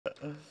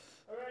All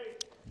right.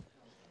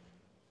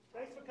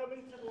 Thanks for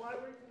coming to the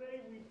library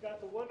today. We've got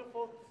the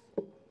wonderful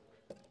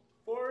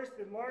Forrest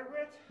and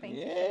Margaret. Thank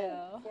you.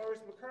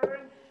 Forrest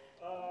McCurren.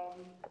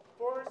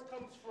 Forrest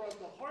comes from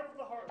the heart of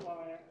the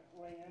heartland,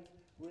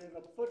 where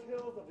the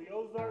foothills of the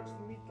Ozarks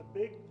meet the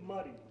Big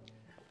Muddy,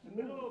 the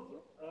middle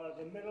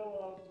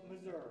of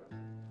Missouri.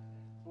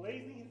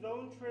 Blazing his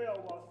own trail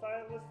while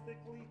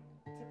stylistically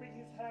tipping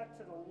his hat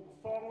to the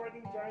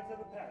songwriting giants of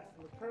the past,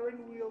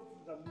 McCurren wields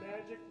the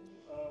magic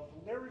of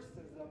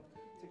lyricism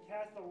to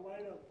cast a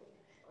light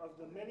of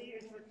the many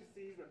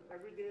intricacies of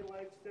everyday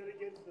life set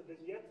against the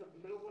vignettes of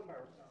Middle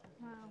America.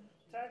 Wow.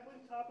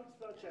 Tackling topics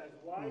such as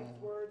wise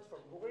words from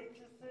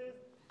waitresses,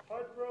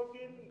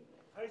 heartbroken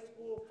high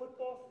school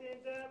football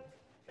stand-ups,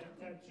 and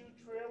tattoo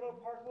trailer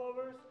park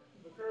lovers,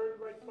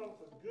 McCurren writes songs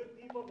for good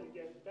people that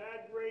get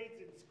bad grades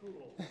in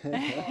school.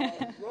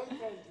 Runs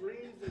on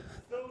dreams and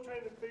still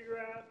trying to figure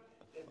out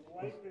if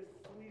life is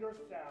sweet or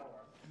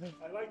sour.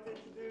 I'd like to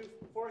introduce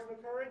Forrest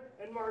McCurren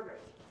and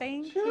Margaret.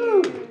 Thank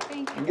you.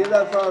 Thank you. Give it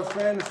up for our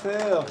friend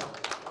Phil.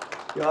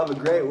 You'll have a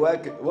great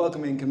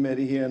welcoming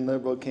committee here in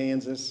Liberal,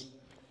 Kansas.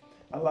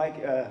 I'd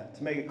like to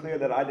make it clear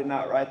that I did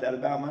not write that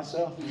about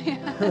myself.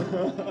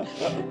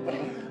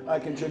 I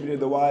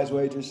contributed the wise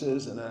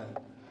waitresses and a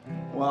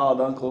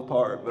wild uncle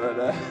part, but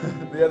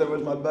the other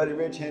was my buddy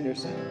Rich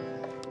Henderson.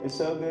 It's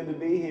so good to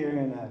be here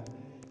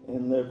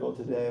in Liberal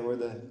today, where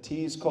the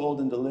tea's cold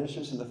and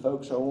delicious and the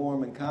folks are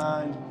warm and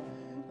kind.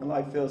 And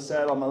like Phil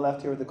said, on my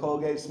left here with the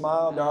Colgate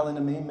smile, darling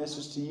to me,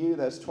 missus to you,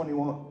 that's the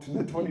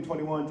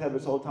 2021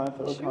 Tebbets Old Time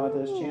Photo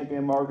Contest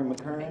champion Margaret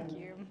McCurren. Thank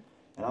you.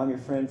 And I'm your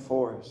friend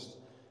Forrest.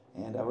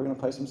 And we're going to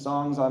play some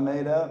songs I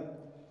made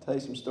up, tell you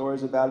some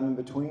stories about them in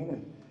between.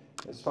 And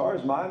as far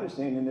as my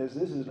understanding is,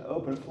 this is an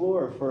open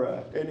floor for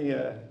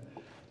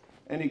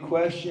any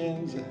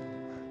questions,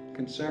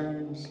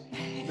 concerns,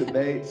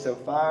 debates. So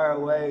fire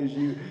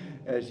away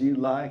as you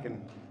like,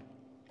 and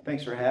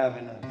thanks for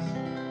having us.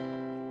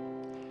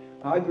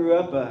 I grew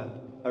up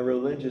a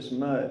religious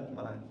mutt.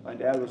 My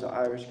dad was an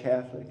Irish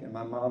Catholic, and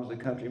my mom's a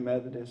country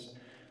Methodist,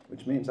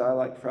 which means I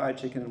like fried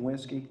chicken and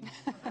whiskey.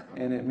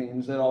 And it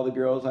means that all the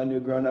girls I knew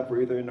growing up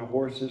were either into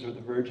horses or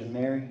the Virgin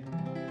Mary,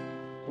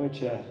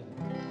 which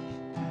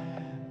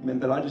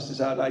meant that I just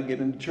decided I'd get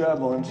into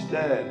trouble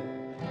instead.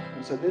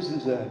 And so this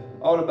is an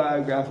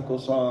autobiographical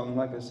song.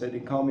 Like I said, you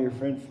can call me your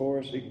friend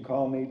Forrest, or you can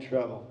call me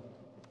Trouble.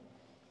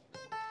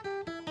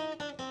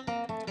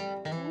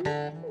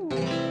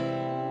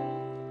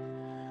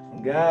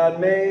 God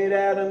made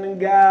Adam and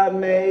God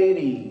made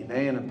Eve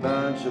and a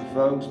bunch of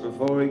folks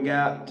before he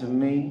got to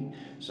me.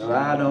 So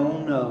I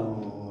don't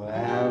know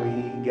how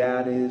he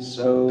got it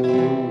so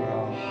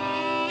wrong.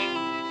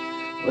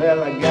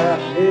 Well, I got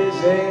this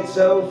head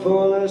so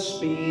full of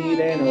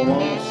speed and I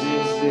won't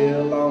sit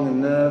still long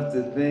enough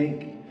to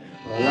think.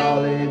 Well,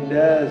 all it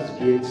does is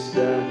get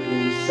stuck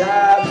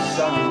inside the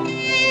song.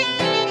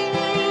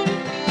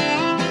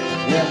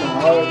 Yeah, my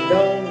heart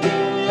don't do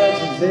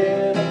lessons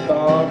in a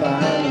car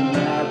behind a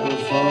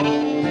microphone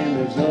and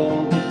there's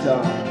old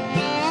guitar.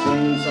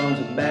 Sing songs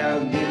about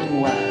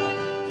getting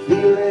wild,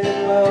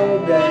 feeling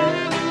low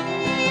down.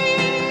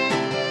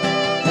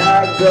 I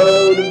go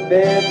to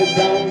bed but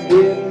don't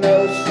get no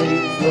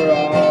sleep for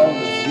all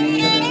the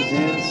feelings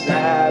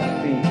inside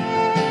me.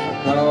 I'm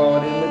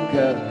caught in the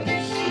gutter,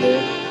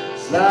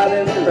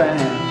 sliding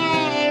around.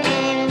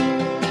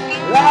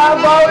 Well,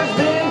 I've always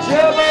been in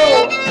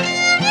trouble,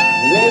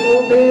 a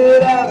little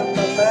bit out of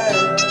my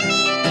mind.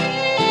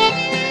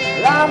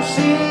 I'm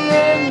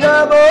seeing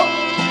double,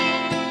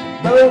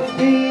 both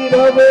feet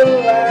over the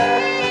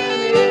line,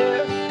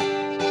 yeah.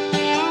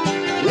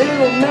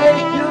 It'll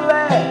make you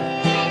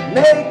laugh,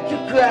 make you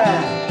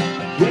cry,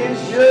 kiss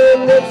your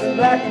lips and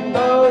blacken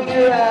both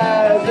your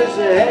eyes. It's a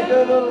heck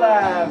of a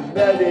life,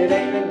 but it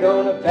ain't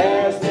gonna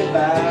pass me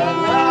by,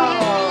 no.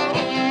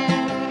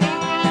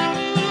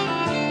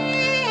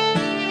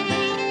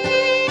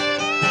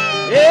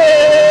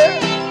 Yeah.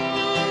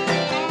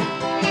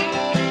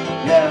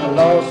 Yeah, I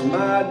lost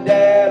my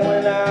dad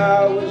when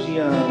I was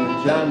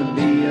young. Trying to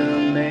be a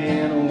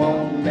man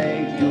won't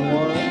make you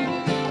one.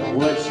 But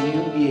what you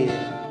get,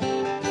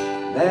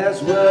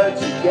 that's what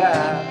you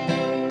got.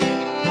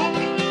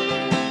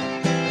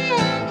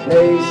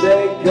 Days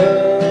they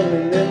come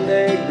and then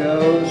they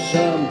go.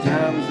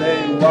 Sometimes they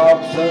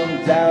walk,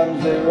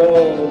 sometimes they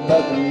roll,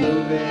 but they're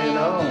moving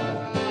on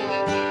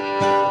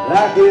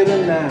like it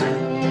or not.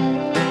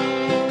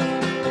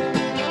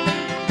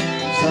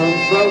 Some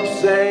folks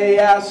say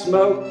I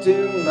smoke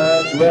too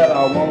much. Well,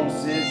 I won't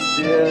sit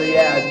still,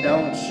 yeah, I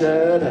don't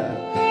shut up.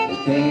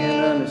 I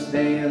can't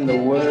understand the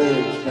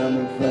words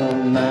coming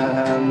from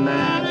my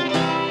mind.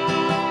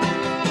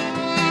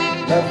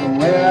 But from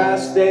where I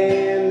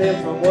stand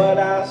and from what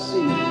I see,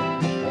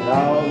 it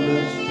all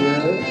looks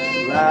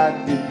just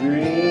like a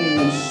dream.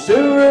 In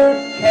Seward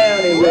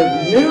County with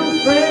new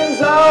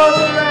friends all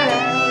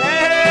around.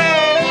 Yeah.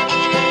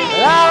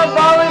 I've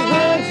always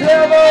been in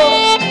trouble,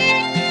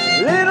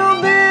 little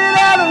bit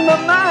out of my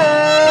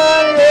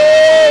mind,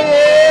 yeah,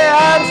 yeah.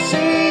 I'm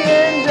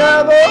seeing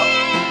double,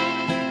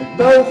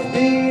 both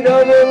feet feet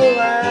over the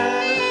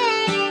line.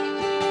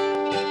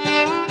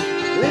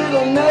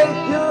 It'll make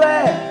you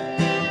laugh,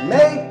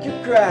 make you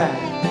cry,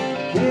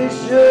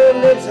 kiss your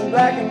lips and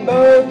blacken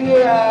both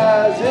your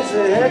eyes. It's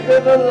a heck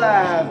of a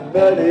life,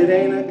 but it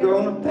ain't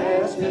gonna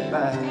pass me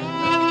by.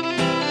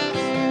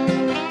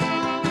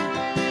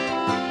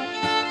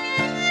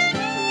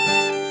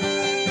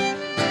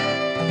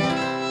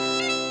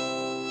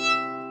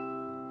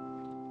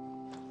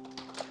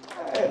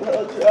 Hey, a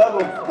little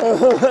trouble.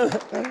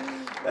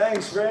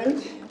 Thanks,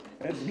 friends.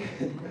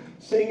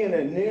 Singing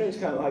at noon is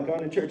kind of like going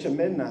to church at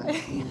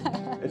midnight.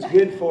 It's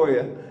good for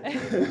you,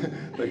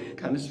 but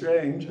kind of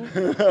strange.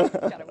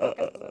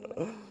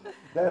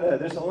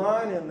 There's a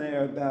line in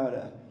there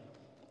about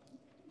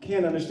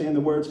can't understand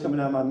the words coming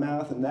out of my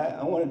mouth, and that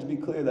I want it to be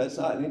clear that's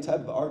not any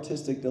type of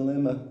artistic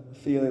dilemma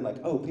feeling like,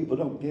 oh, people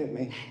don't get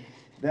me.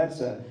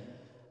 That's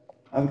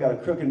I've got a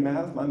crooked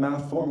mouth. My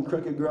mouth formed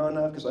crooked growing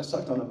up because I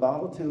sucked on a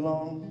bottle too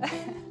long.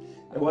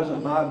 It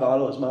wasn't my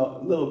bottle, it was my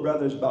little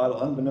brother's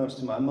bottle, unbeknownst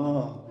to my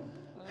mom.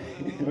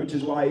 Which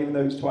is why, even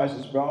though he's twice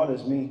as broad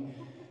as me,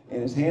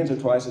 and his hands are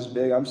twice as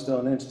big, I'm still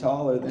an inch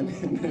taller than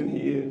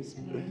he is.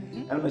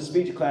 I'm a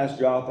speech class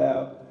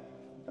dropout,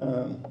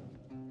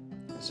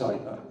 so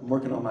I'm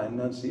working on my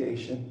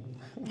enunciation.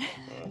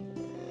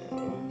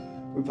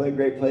 We play a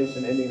great place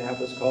in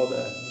Indianapolis called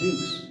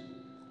Duke's,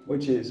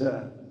 which is,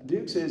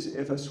 Duke's is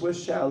if a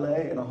Swiss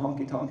chalet and a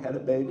honky-tonk had a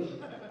baby,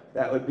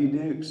 that would be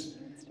Duke's.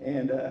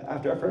 And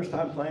after our first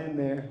time playing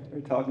there,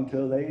 we were talking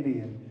to a lady,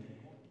 and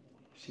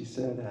she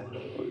said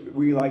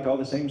we liked all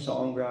the same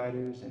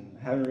songwriters and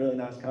having a really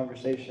nice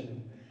conversation.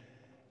 And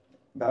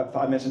about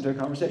 5 minutes into a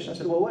conversation, I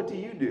said, well, what do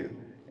you do?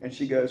 And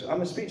she goes, I'm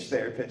a speech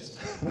therapist.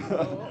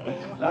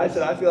 And I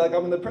said, I feel like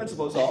I'm in the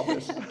principal's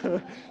office.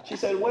 She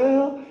said,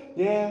 well,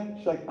 yeah.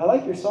 She's like, I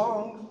like your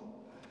songs.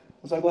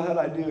 I was like, well, how'd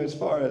I do as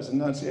far as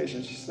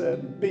enunciation? She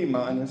said, B-.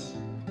 I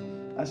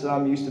said,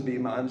 I'm used to B-.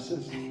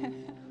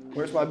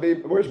 Where's my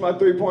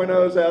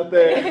 3.0s out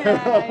there?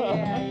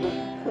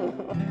 Yeah.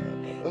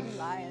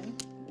 Lying.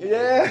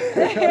 Yeah.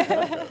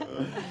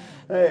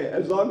 Hey,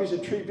 as long as you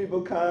treat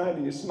people kind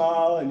and you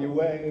smile and you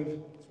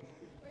wave.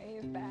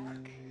 Wave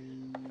back.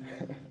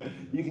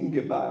 You can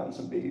get by on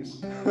some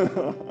B's.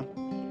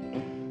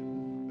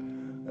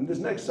 And this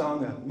next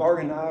song,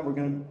 Margaret and I,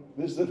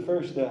 this is the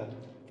first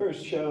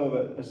show of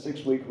a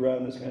 6-week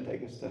run that's going to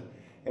take us to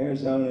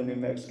Arizona, New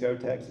Mexico,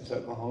 Texas,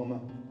 Oklahoma.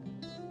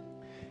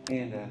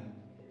 And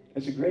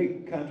it's a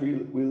great country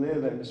we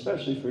live in,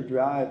 especially for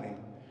driving.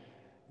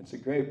 It's a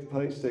great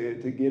place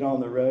to get on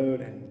the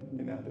road, and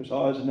you know, there's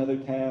always another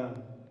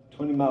town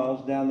 20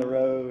 miles down the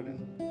road.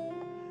 And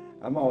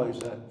I'm always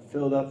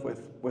filled up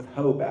with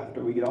hope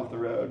after we get off the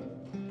road.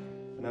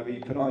 Whenever you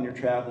put on your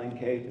traveling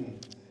cape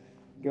and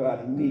go out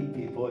and meet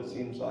people, it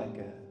seems like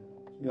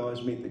you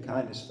always meet the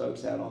kindest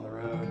folks out on the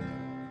road.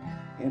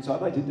 And so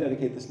I'd like to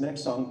dedicate this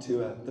next song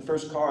to the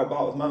first car I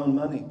bought with my own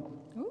money.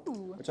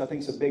 Ooh. Which I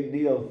think is a big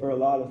deal for a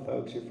lot of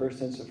folks, your first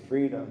sense of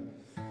freedom.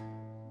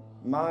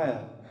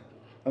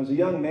 I was a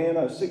young man,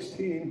 I was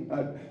 16,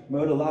 I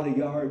mowed a lot of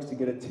yards to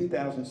get a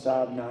 2000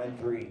 Saab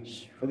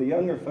 9.3. For the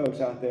younger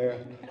folks out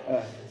there,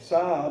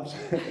 Saabs,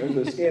 it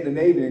was a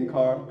Scandinavian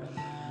car,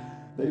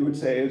 they would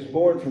say it was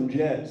born from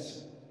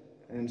jets,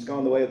 and it's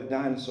gone the way of the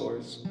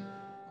dinosaurs.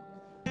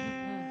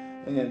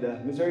 And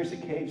Missouri's a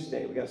cave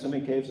state. We got so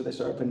many caves that they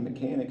started putting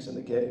mechanics in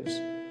the caves.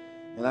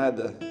 And I had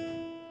the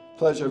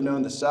pleasure of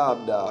knowing the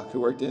Saab doc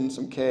who worked in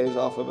some caves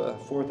off of a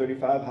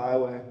 435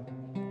 highway.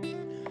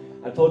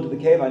 I told to the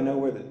cave I know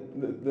where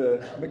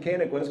the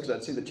mechanic was because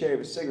I'd see the cherry of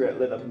a cigarette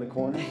lit up in the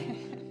corner.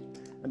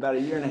 About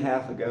 1.5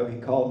 years ago, he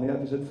called me up.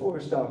 He said,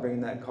 Forrest, stop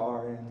bringing that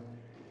car in.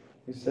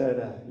 He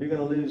said, you're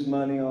going to lose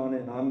money on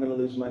it, and I'm going to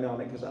lose money on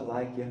it because I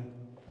like you.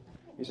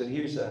 He said,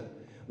 here's a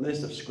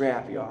list of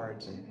scrap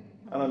yards. And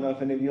I don't know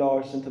if any of you all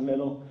are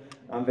sentimental.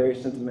 I'm very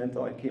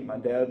sentimental. I keep my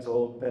dad's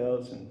old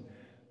belts and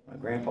my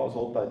grandpa's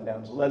old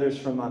button-downs, letters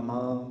from my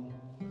mom.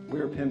 We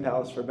were pen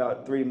pals for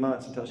about 3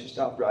 months until she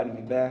stopped writing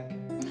me back.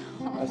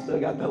 I still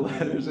got the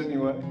letters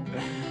anyway.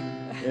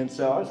 And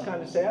so I was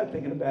kind of sad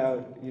thinking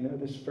about, you know,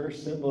 this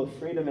first symbol of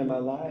freedom in my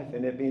life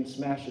and it being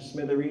smashed to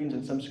smithereens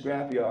in some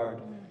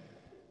scrapyard.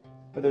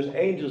 But there's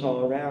angels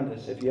all around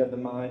us if you have the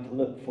mind to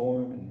look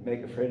for them and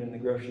make a friend in the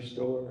grocery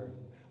store or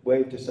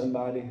wave to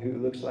somebody who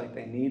looks like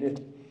they need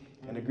it.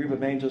 And a group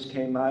of angels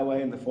came my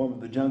way in the form of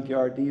the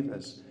Junkyard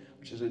Divas,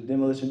 which is a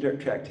demolition dirt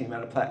track team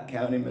out of Platte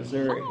County,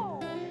 Missouri.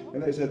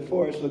 And they said,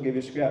 Forrest, we'll give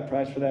you a scrap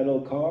price for that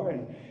old car,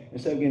 and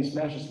instead of getting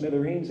smashed to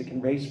smithereens, it can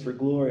race for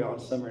glory on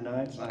summer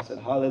nights. And I said,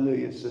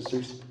 hallelujah,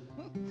 sisters.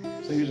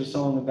 So here's a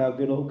song about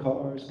good old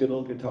cars, good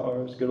old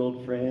guitars, good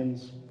old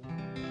friends,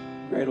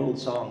 great old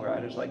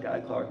songwriters like Guy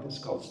Clark. This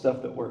is called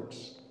Stuff That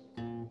Works.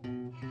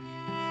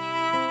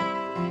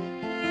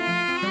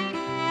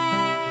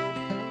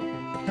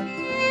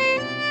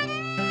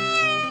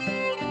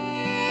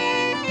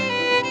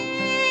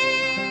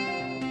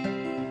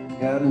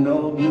 Got an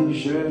old blue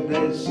shirt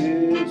that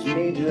suits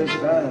me just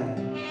fine.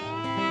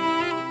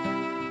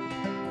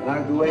 I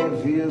like the way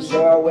it feels,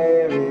 so I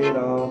wear it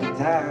all the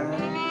time.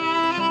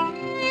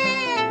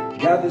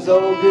 Got this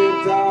old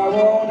guitar,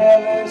 won't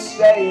ever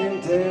stay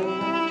in tune,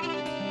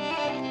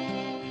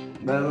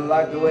 but I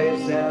like the way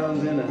it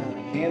sounds in a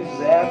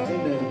Kansas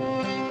afternoon.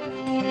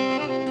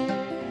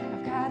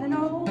 I've got an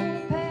old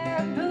pair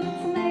of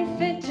boots and they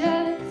fit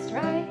just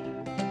right.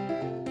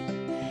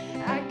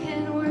 I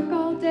can work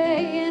all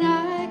day and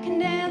I can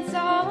dance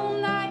all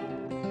night.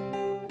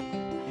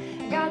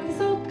 I got this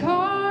old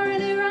car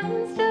and it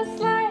runs just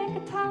like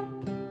a top.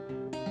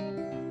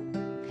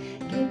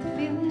 Get the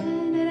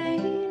feeling it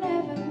ain't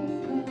ever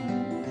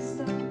gonna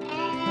stop.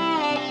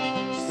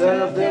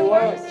 Stuff that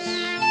works,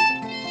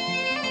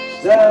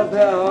 stuff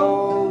that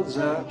holds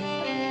up,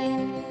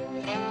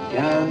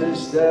 kind of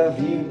stuff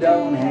you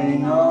don't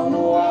hang on the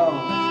wall.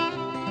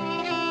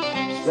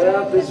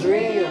 Stuff that's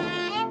real,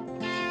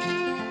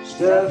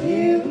 stuff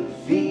you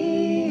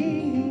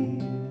feel,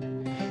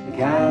 the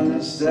kind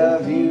of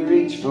stuff you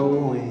reach for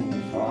when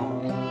you fall.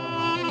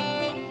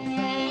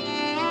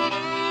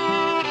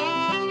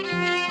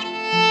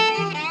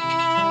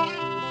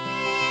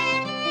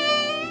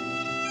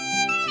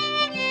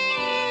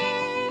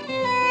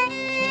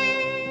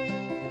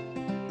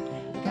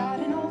 Got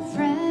an old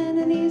friend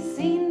and he's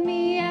seen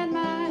me at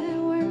my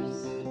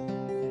worst.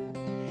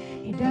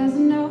 He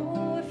doesn't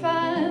know if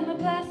I'm a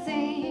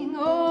blessing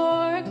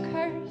or a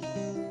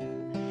curse,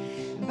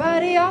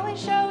 but he always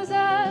shows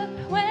up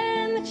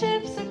when the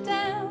chips are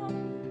down.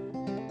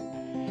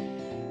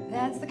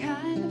 That's the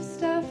kind of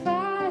stuff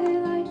I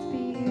like to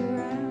be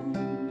around.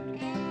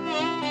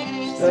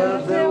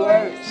 Stuff that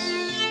works,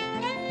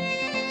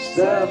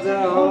 stuff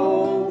that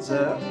holds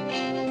up,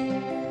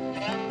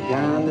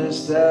 kind of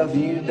stuff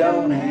you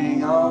don't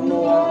hang on the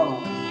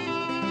wall.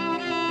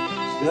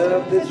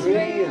 Stuff that's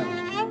real,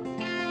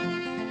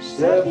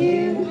 stuff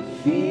you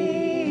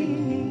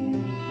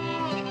feel,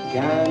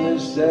 kind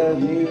of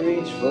stuff you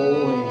reach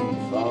for when you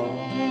fall.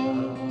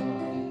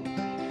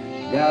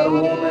 Got a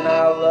woman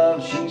I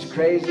love, she's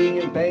crazy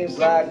and paints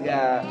like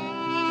God.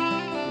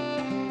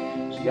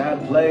 She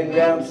got a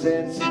playground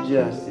sense of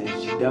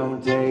justice, she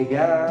don't take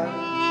out.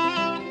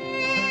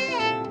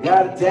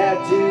 Got a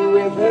tattoo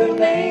with her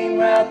name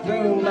right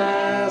through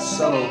my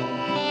soul.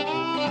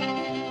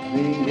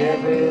 Think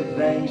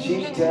everything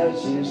she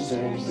touches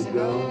turns to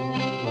gold.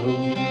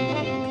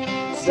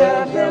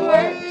 Stuff that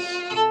works,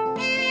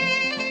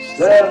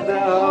 stuff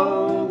that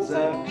holds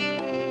up,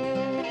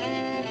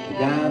 the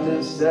kind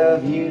of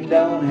stuff you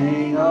don't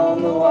hang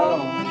on the wall.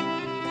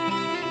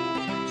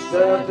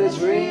 Stuff that's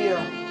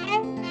real,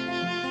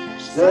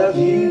 stuff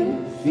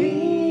you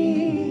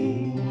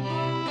feel,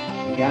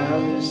 the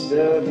kind of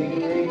stuff you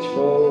reach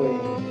for when you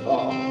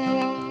fall.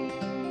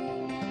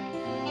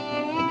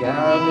 The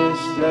kind of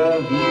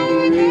stuff you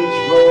reach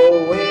for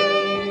when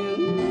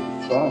you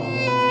fall.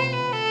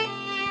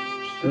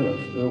 Stuff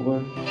that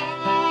works.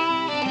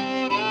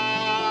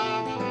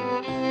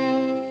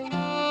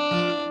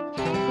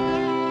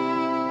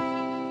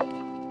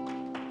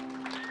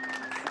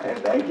 Hey,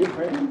 thank you,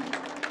 friend.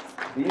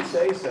 Do you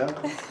say so?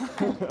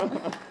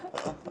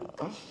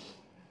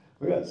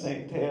 We got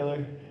St.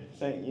 Taylor,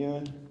 St.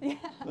 Ewan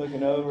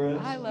looking over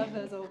us. I love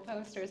those old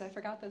posters. I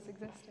forgot those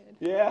existed.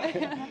 Yeah,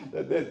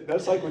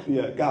 that's like with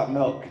the Got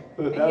Milk.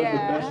 That was the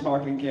best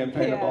marketing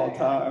campaign of all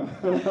time.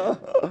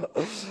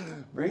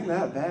 Bring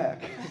that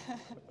back.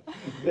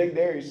 Big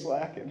Dairy's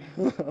slacking.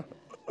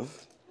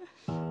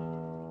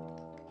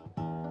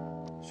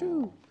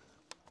 Shoo.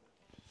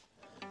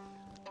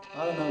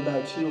 I don't know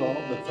about you all,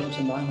 but folks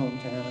in my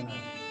hometown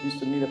used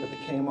to meet up at the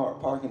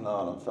Kmart parking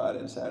lot on Friday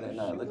and Saturday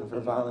night looking for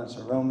violence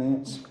or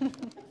romance.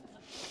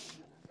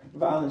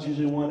 Violence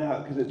usually won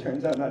out because it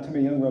turns out not too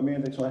many young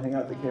romantics want to hang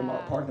out at the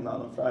Kmart parking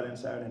lot on Friday and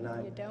Saturday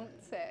night. You don't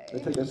say.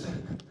 It took us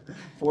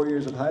 4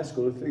 years of high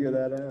school to figure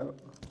that out.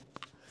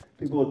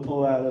 People would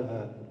pull out of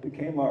the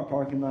Kmart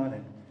parking lot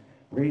and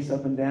race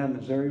up and down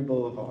Missouri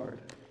Boulevard,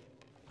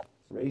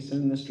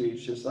 racing in the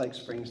streets just like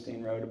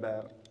Springsteen wrote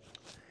about.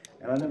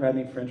 And I never had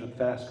any friends with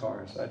fast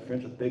cars. I had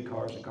friends with big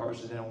cars and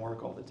cars that didn't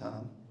work all the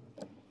time.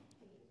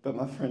 But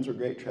my friends were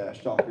great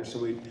trash talkers, so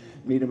we'd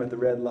meet them at the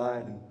red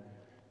light and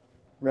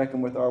wreck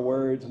them with our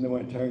words, and then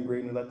when it turned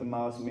green, we let the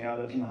Miles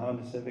Miatas and the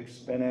Honda Civics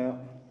spin out.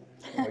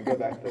 And we'd go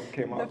back to the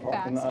Kmart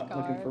parking lot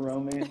looking for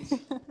romance.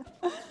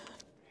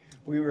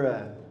 We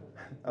were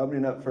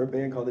opening up for a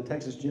band called the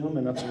Texas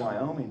Gentlemen up in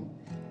Wyoming.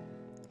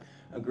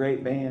 A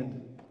great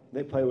band.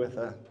 They play with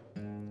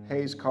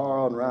Hayes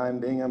Carl and Ryan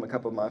Bingham, a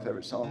couple of my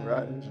favorite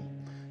songwriters.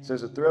 So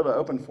it's a thrill to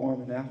open for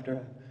them, and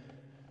after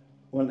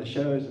one of the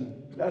shows, and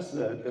that's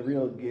the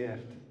real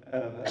gift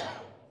of,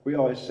 we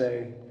always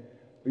say,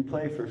 we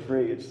play for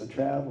free. It's the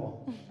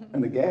travel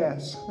and the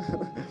gas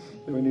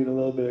that we need a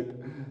little bit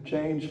of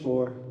change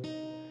for,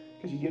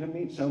 because you get to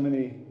meet so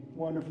many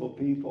wonderful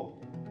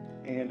people.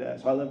 And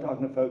so I love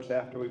talking to folks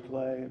after we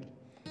play, and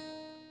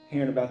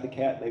hearing about the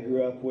cat they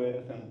grew up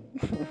with, and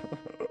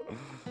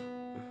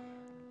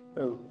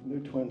their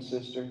twin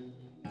sister.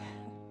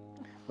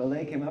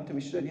 Lele came up to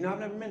me, she said, I've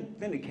never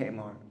been to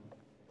Kmart.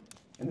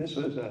 And this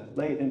was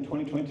late in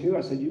 2022.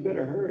 I said, you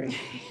better hurry.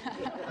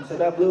 I said,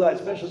 that blue light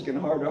special is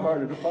getting harder and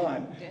harder to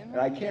find. And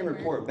I can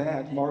report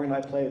back. Margaret and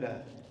I played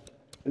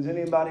Does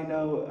anybody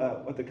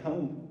know what the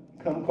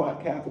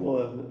kumquat capital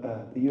of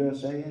the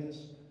USA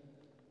is?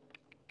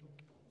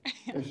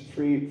 There's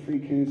free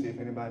koozie if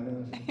anybody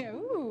knows it.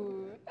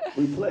 Ooh.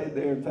 We played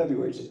there in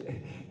February. It's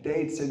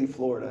Dade City,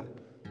 Florida.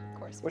 Of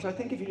course. Which I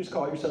think if you just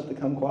call yourself the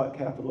kumquat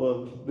capital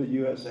of the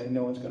USA,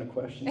 no one's going to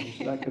question you.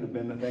 So that could have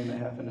been the thing that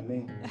happened to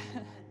me.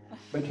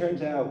 But it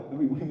turns out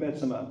we met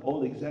some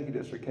old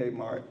executives for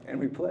Kmart, and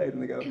we played,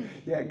 and they go,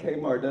 yeah,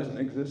 Kmart doesn't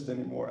exist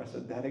anymore. I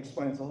said, that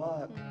explains a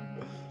lot.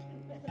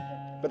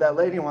 But that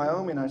lady in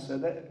Wyoming, I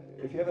said,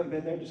 if you haven't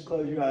been there, just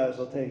close your eyes,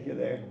 I'll take you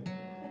there.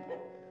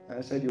 And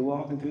I said, you're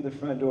walking through the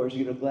front doors,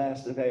 you get a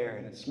blast of air,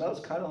 and it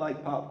smells kind of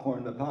like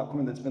popcorn, the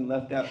popcorn that's been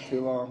left out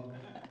too long.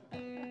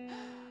 I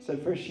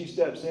said, first she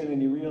steps in, and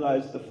you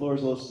realize the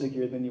floor's a little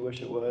stickier than you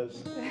wish it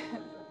was.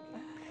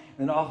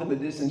 And off in the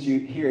distance, you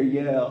hear a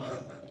yell.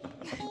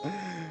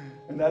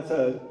 And that's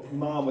a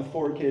mom with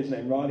 4 kids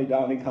named Ronnie,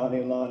 Donnie, Connie,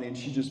 and Lonnie, and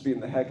she's just beating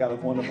the heck out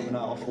of one of them in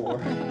aisle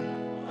 4.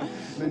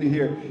 Then you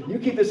hear, you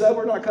keep this up,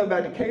 we're not coming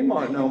back to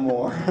Kmart no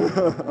more.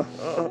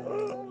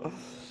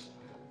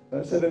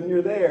 I said, and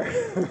you're there.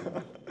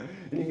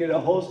 And you can get a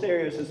whole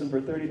stereo system for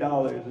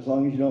 $30, as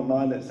long as you don't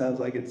mind that sounds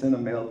like it's in a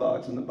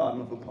mailbox in the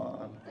bottom of a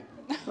pond.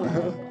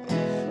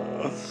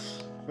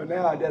 But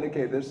now I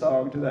dedicate this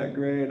song to that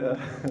great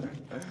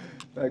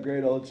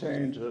old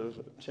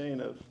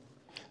chain of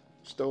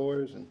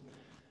stores. And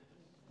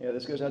yeah,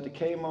 this goes out to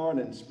Kmart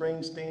and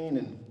Springsteen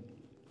and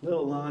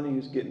little Lonnie,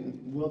 who's getting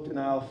whooped in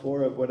aisle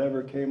 4 of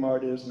whatever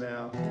Kmart is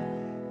now.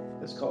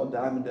 It's called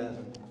Dime a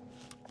Dozen.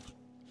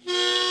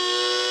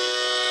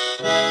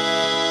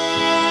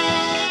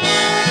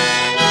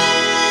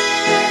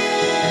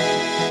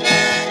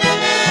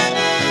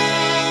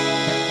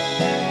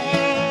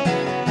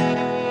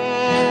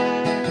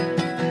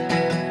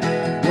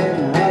 When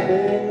I hop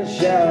in the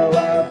shower,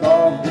 wipe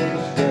off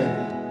this dirt,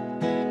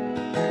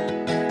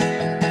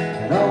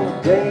 and on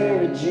a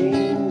pair of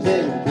jeans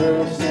and a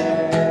girl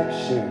snap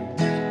shirt.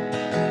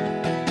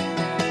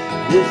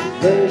 It's the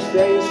first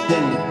day of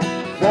spring,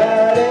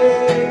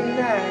 Friday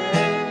night.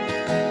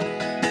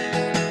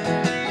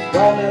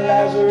 Call me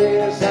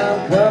Lazarus, I'm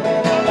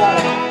coming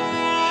alive.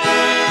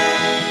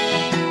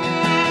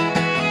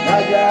 I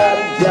got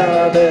a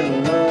job at a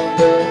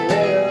lumber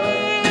mill,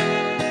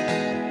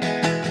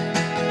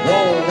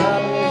 rolling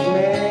Amish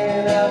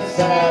man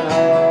outside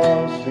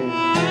Hallsville.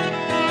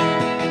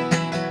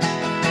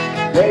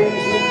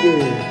 Days are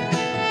good,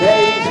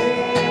 days in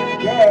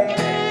cash.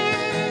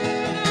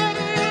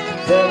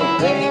 Settle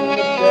pain with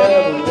the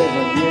devil if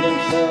I get him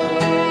some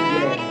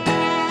gas.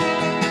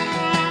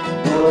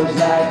 Boys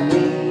like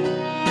me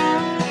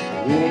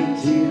ain't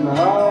too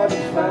hard to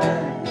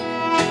find.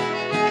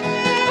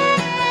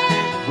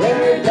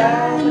 We're a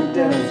dime a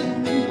dozen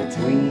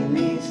between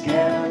these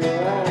county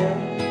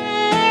lines.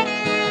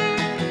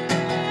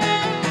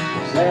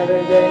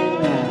 Saturday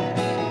night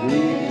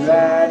leads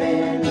right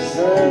into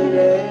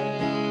Sunday.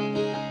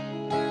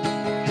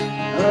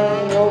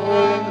 Hung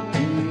over in the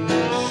pew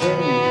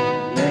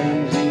singing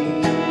Lazy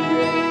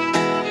Grace.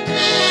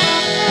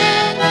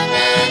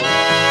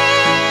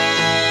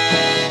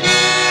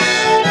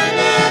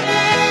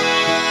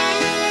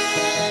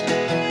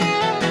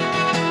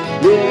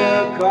 Get a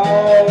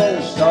call and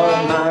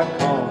start my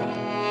car.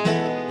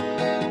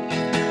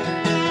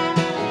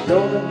 There's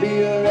gonna be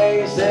a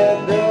race at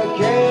the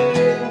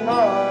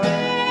Kmart.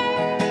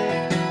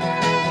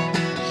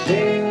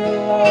 Sing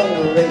along,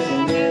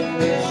 racing in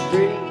the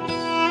streets.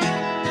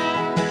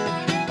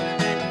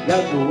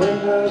 Got the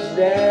windows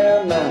down,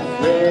 my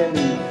friend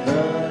in the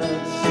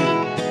front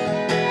seat.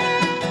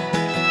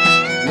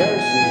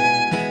 Mercy,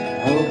 I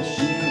hope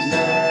she's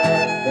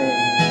not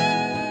there.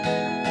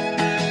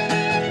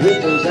 With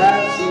those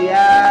icy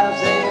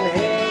eyes and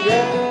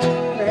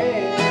handgun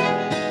hands,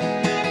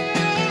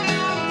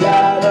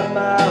 tied up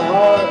my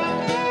heart,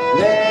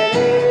 let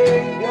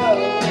it go.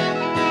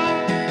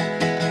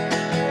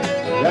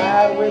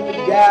 Ride with the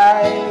guy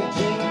in the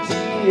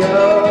GTO.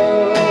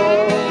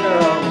 No,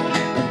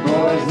 the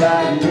boys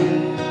like me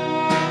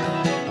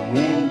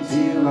ain't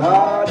too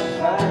hard to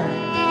find.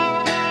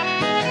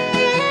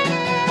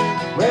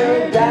 We're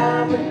a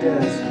dime a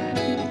dozen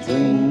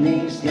between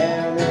these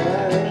county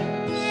lines.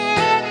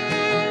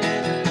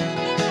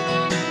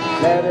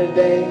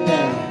 Saturday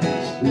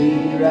nights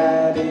bleed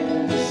right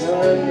into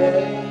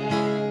Sunday.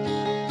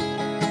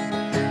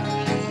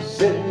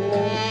 Sitting in the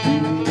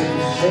pew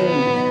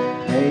singing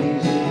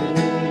Amazing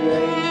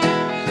Grace.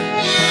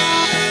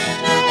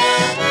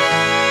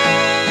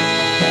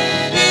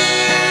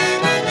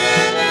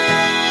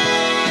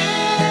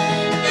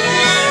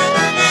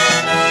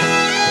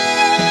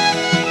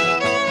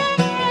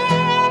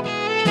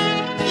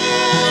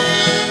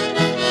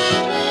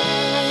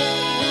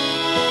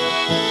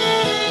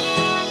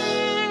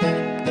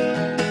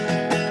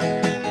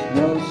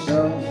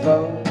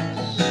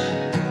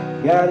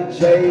 Gotta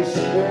chase a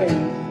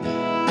dream.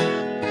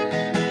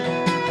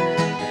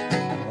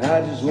 I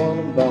just want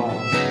a bar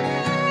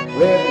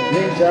where the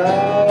drinks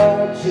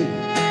are cheap.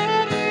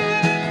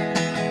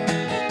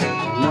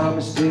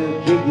 Mama's still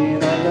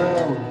kicking, I know.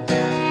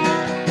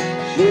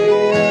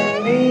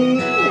 till evening,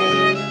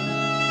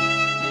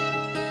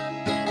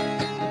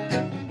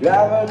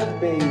 driving a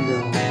bingo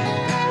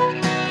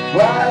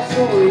twice a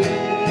week,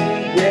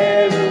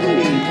 every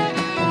week.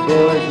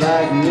 Boys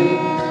like me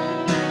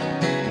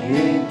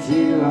ain't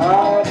too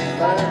hard to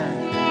find.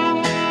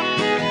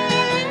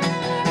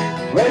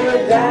 When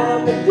we're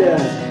down the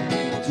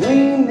dust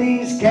between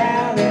these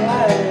county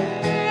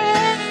lines,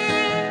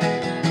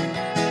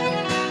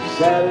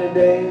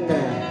 Saturday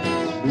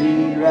nights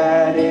bleed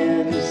right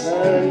into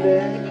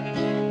Sunday,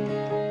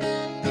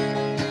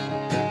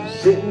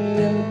 sitting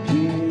in the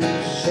pew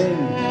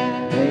singing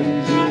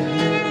amazing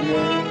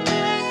grace.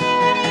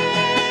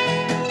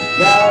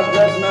 God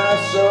bless my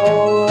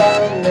soul,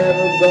 I'm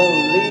never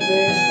gonna leave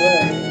this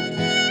place.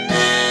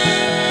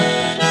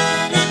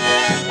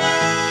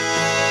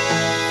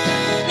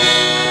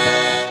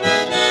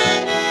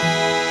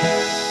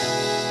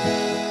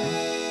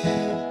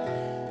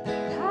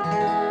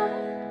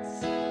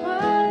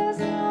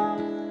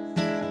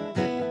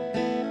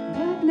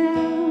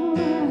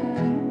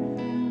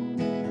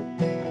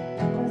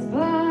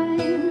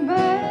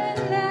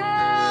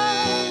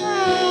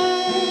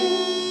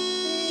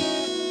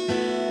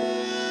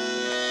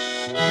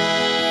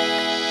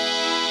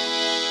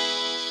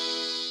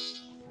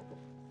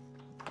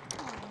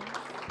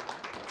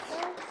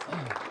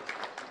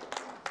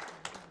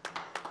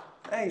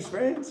 Thanks,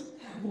 friends.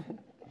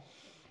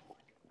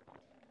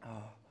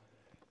 Oh,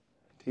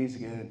 tea's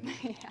good.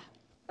 Yeah.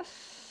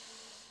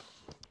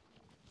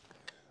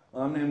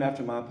 Well, I'm named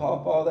after my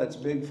pawpaw. That's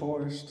Big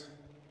Forrest.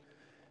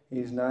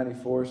 He's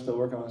 94, still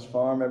working on his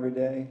farm every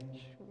day.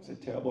 He's a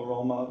terrible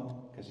role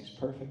model because he's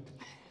perfect.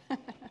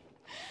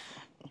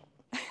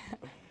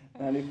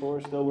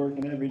 94, still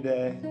working every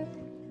day.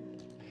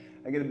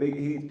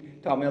 He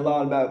taught me a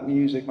lot about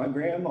music. My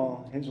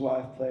grandma, his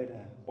wife, played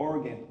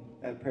organ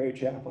at Prairie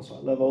Chapel, so I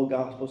love old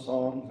gospel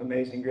songs,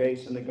 Amazing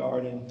Grace, In the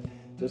Garden,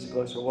 Just a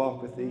Closer Walk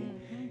with Thee.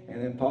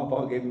 And then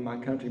Pawpaw gave me my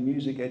country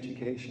music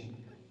education,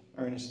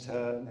 Ernest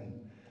Tubb and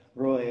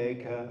Roy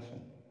Acuff.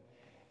 And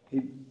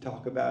he'd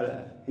talk about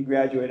he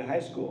graduated high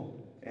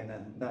school in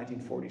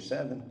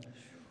 1947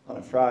 on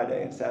a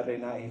Friday, and Saturday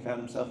night he found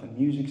himself in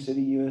Music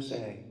City,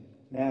 USA,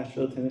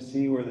 Nashville,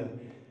 Tennessee, where the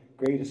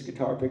greatest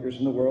guitar pickers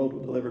in the world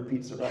will deliver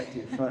pizza right to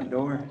your front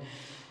door.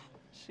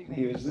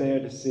 He was there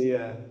to see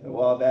the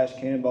Wabash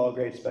Cannonball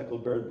Great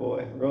Speckled Bird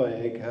Boy, Roy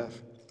Acuff.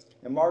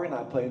 And Margaret and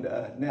I played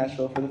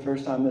Nashville for the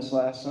first time this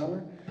last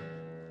summer.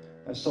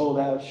 A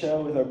sold-out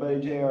show with our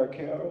buddy J.R.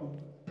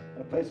 Carroll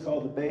at a place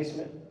called The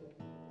Basement.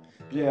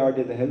 J.R.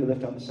 did the heavy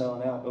lift on the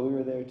selling out, but we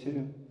were there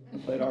too. We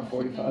played our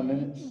 45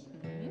 minutes.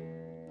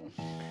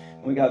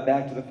 When we got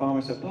back to the farm, I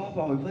said,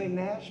 Pawpaw, we played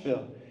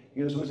Nashville.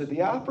 He goes, was it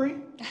the Opry?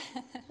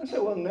 I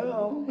said, well,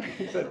 no.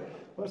 He said,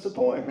 what's the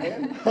point,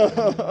 man?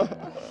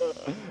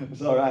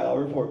 It's all right, I'll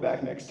report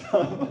back next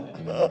time.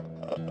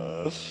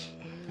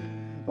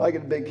 Well, I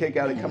get a big kick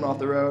out of coming off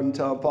the road and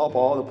telling Pawpaw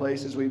all the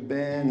places we've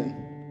been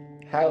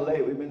and how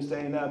late we've been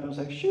staying up. And I was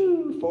like,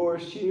 shoo,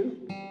 Forrest, shoo.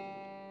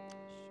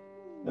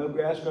 No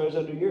grass grows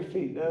under your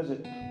feet, does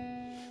it?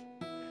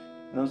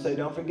 And I'll say,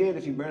 don't forget,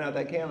 if you burn out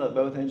that candle at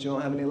both ends, you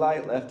won't have any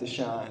light left to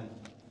shine.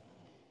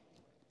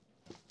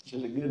 Which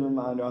is a good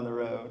reminder on the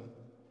road.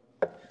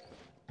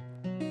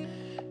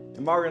 And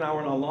Margaret and I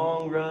were on a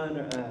long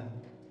run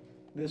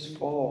this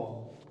fall.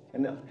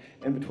 And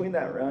between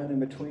that run, in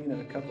between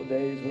a couple of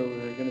days where we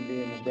were going to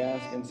be in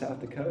Nebraska and South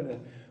Dakota,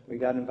 we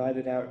got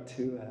invited out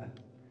to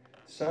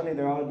sunny,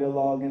 there ought to be a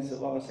law against it,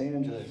 Los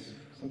Angeles.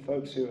 Some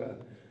folks who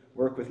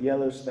work with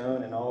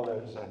Yellowstone and all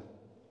those.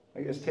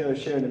 I guess Taylor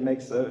Sheridan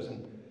makes those,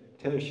 and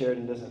Taylor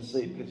Sheridan doesn't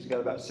sleep because he's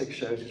got about 6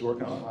 shows he's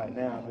working on right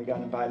now. And we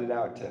got invited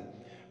out to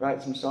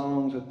write some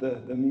songs with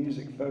the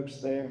music folks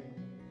there.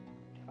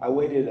 I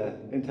waited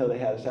until they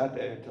had us out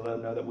there to let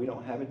them know that we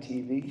don't have a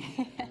TV.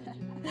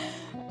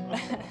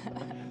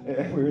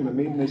 And we were in the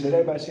meeting, they said,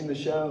 everybody seen the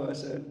show? I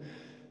said,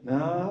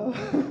 no.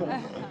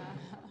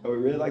 But we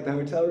really like the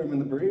hotel room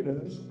and the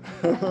burritos.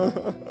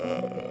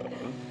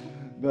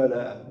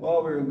 But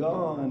while we were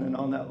gone and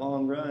on that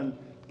long run,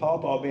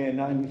 Pawpaw being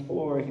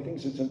 94, he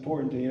thinks it's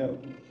important to,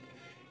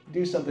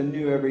 do something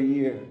new every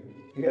year.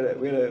 We had a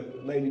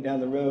lady down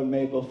the road,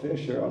 Mabel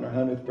Fisher, on her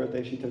 100th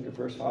birthday. She took her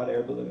first hot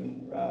air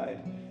balloon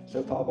ride.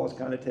 So Pawpaw's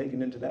kind of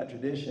taken into that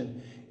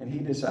tradition. And he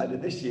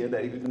decided this year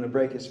that he was going to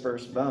break his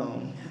first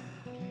bone.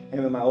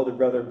 Him and my older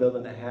brother are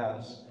building a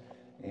house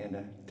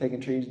and taking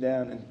trees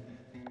down and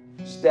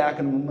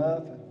stacking them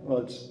up. Well,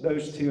 it's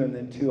those two and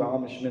then 2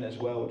 Amish men as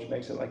well, which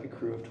makes it like a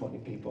crew of 20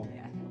 people.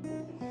 Yeah.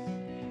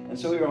 And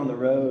so we were on the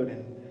road,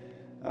 and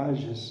I was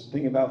just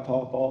thinking about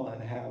Pawpaw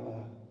and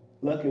how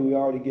lucky we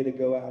are to get to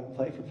go out and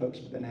play for folks,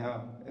 but then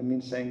how it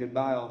means saying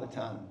goodbye all the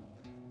time.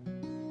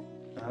 And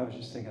I was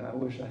just thinking, I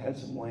wish I had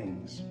some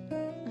wings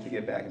to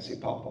get back and see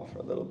Pawpaw for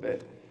a little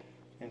bit.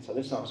 And so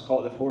this song's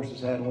called If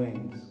Horses Had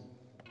Wings.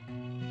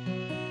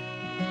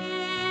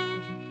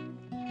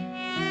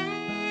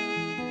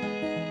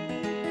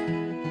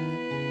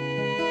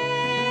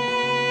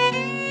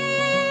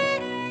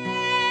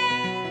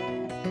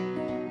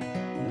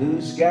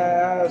 Blue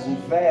skies and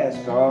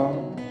fast cars,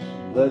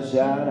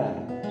 bloodshot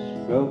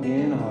eyes,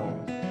 broken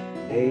heart.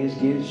 Days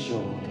get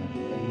shorter,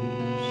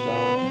 leaves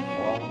start to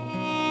fall.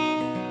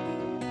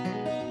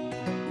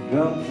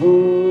 Drunk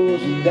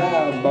fools and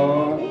dive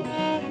bars,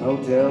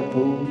 hotel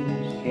pools,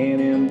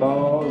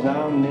 cannonballs.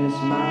 I'll miss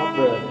my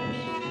brothers,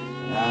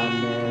 and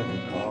I never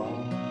call.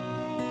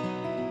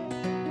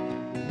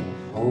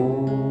 If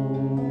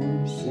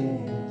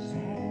horses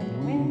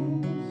had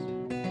wings,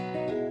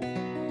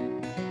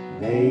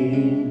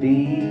 they'd be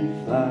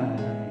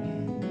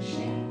flying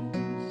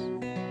machines.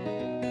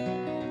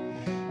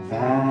 If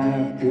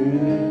I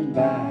could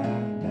buy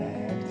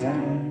back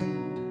time,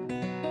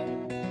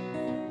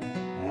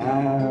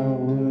 I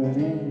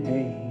wouldn't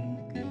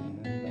hate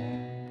goodbye.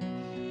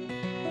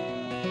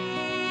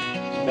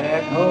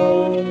 Back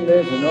home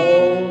there's an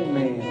old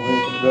man with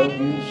a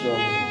broken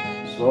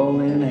shoulder,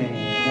 swollen hand.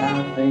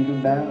 I think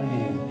about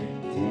him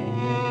 10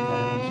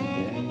 times a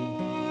day.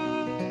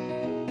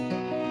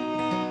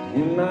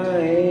 In my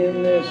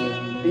hand there's a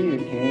beer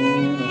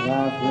can, a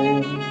life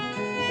lived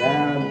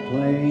without a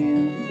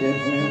plan,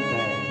 different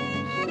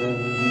paths, the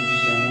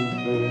same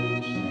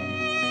first name.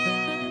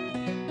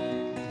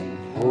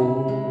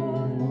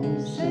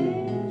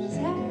 Horses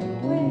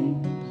had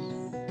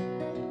wings,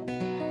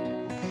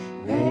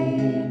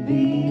 they'd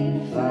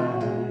be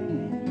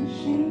flying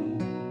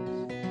machines.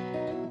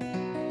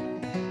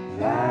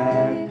 If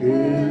I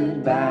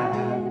could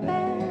buy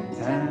back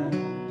time,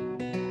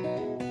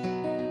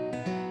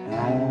 I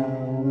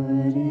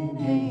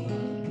wouldn't hate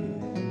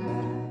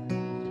goodbye.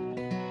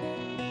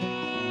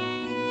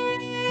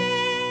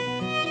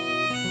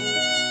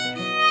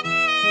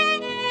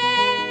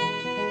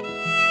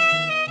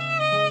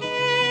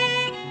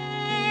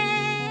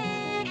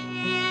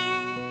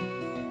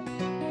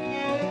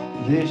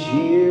 This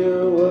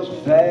year was a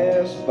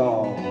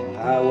fastball,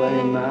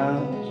 highway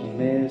miles,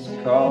 missed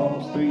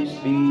calls, 3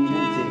 speeding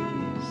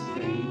tickets,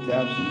 3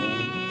 types of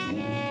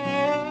nicotine.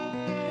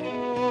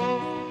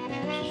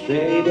 So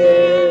straight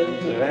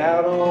edge are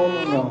out on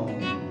the road,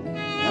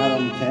 out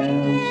on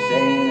town,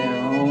 staying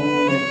at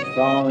home, and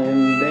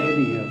falling,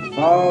 baby, you're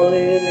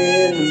falling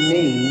into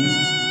me.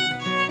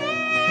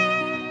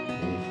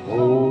 If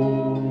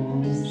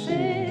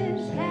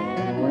horses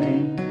had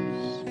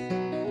wings,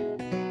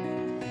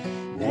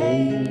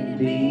 they'd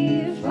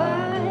be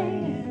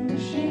flying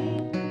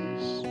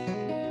machines.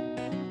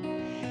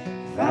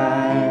 If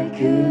I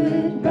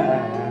could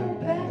buy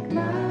back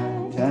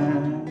my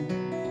time,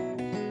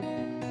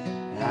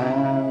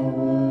 I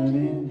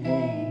wouldn't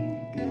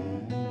hate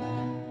goodbye.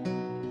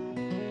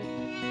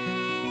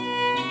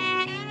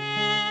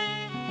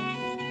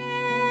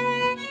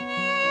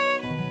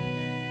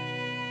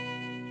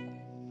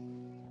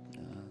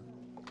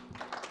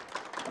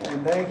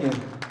 And thank you.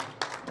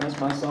 That's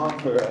my song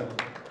for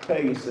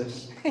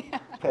Pegasus.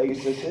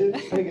 Pegasus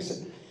is?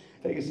 Pegasus.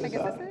 Pegasus.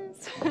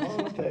 Pegasus.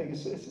 Oh,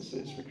 Pegasus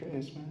is for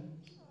Christmas.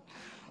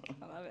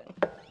 I love it.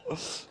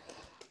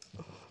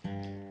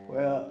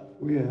 Well,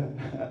 I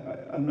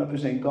don't know if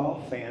there's any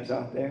golf fans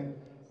out there,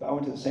 but I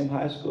went to the same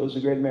high school as the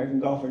great American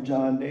golfer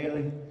John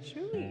Daly.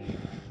 Truly.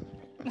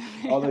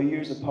 Although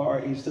years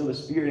apart, he's still the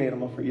spirit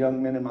animal for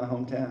young men in my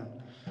hometown.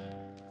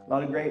 A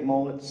lot of great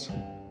mullets.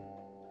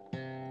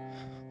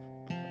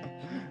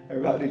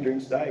 Everybody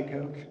drinks Diet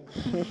Coke.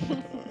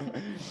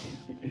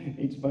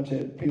 Eats a bunch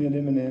of peanut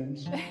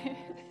M&Ms.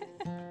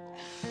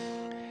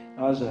 I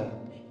was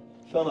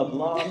filling up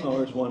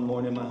lawnmowers one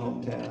morning in my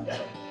hometown. I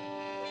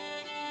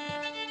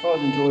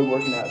always enjoy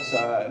working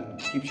outside.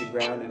 It keeps you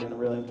grounded in a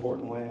really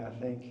important way, I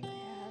think.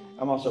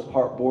 I'm also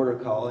part border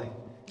collie,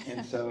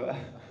 and so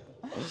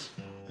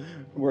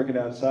working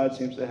outside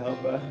seems to help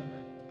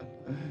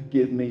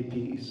give me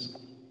peace.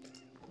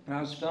 And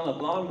I was filling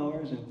up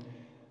lawnmowers, and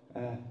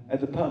at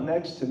the pump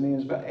next to me, it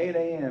was about 8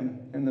 a.m.,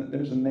 and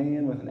there's a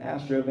man with an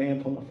Astro van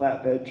pulling a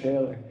flatbed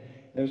trailer.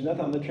 There was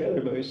nothing on the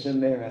trailer, but he was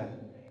sitting there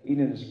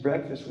eating his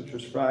breakfast, which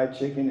was fried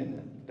chicken and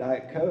a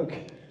Diet Coke.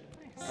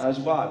 I was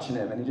watching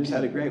him, and he just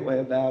had a great way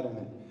about him.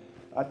 And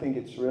I think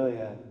it's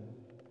really, I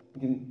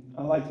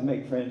like to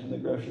make friends in the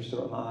grocery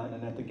store line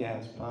and at the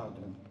gas pump,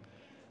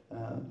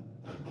 and,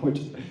 which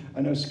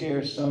I know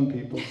scares some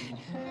people.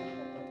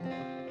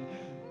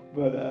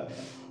 But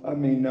I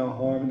mean no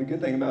harm. And the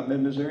good thing about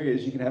mid-Missouri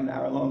is you can have an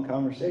hour-long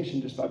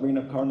conversation just by bringing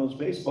up Cardinals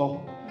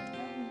baseball.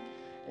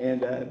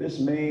 And this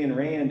man,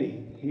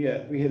 Randy,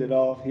 we hit it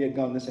off. He had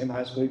gone to the same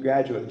high school. He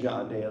graduated with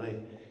John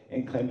Daly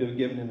and claimed to have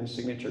given him his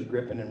signature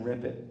grip it and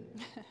rip it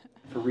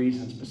for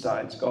reasons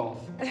besides golf.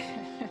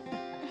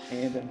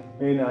 And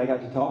Randy and I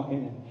got to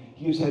talking, and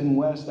he was heading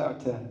west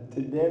out to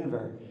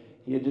Denver.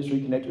 He had just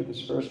reconnected with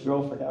his first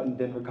girlfriend out in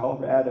Denver,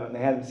 Colorado, and they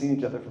hadn't seen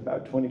each other for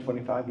about 20,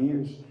 25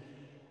 years.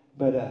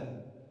 But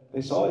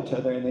they saw each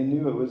other, and they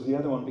knew it was the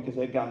other one because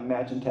they'd gotten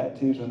matching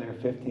tattoos when they were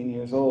 15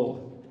 years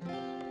old.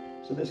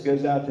 So this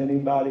goes out to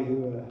anybody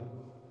who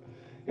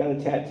got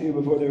a tattoo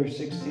before they were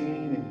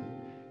 16,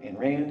 and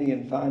Randy,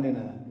 and finding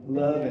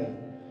love in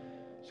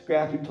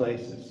scrappy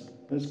places.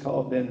 It's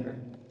called Denver.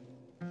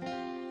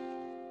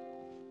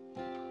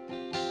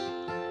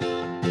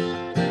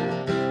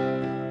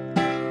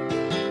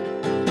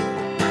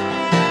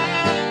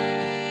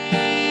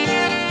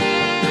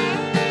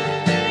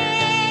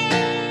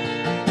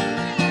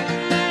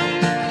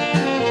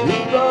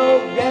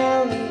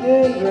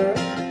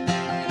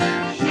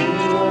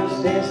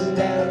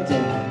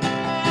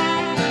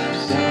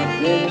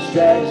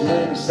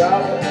 sunny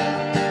solid,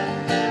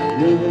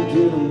 moving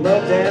to the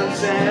Motown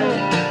sound.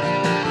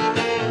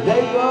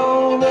 They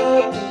grown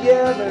up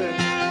together,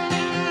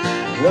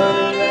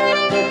 running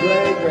around the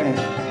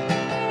playground.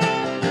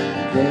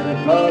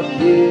 Grandpa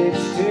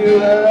gets to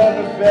her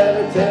other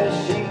feather till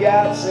she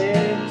got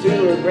sent to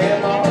her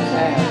grandma's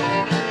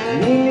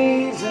house. He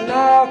needs an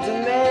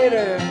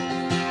alternator,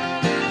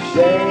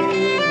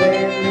 shave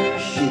and new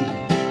shoes.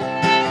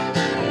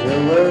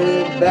 We'll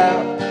worry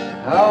about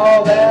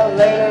all that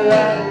later.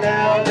 Right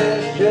now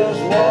there's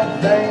just one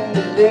thing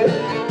to do,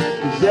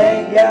 'cause they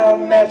ain't got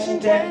matching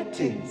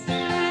tattoos.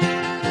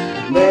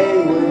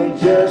 They were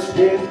just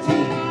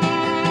 15.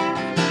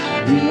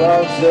 He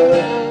walks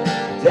up,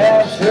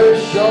 taps her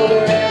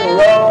shoulder and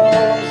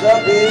rolls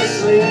up his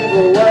sleeve.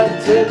 Well, what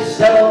took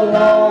so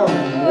long?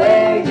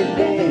 Where you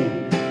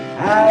been?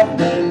 I've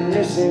been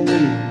missing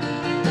you,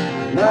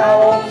 my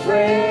old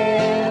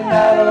friend.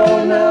 I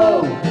don't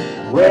know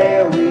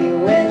where we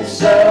went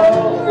so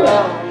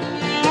wrong.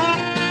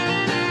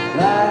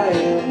 I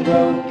am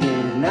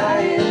broken, I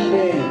am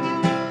bent.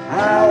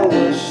 I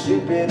was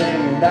stupid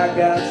and I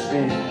got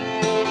spent.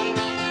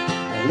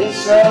 And it's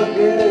so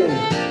good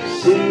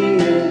seeing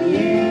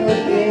you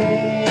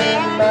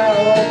again, my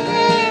old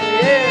friend,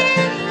 yeah.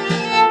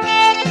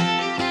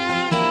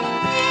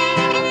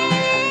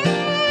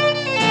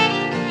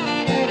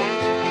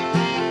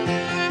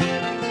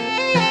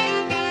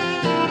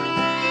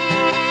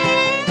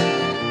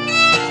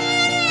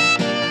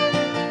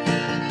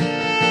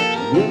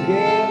 You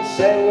can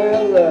say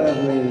we're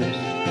lovelies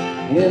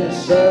in the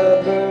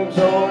suburbs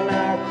or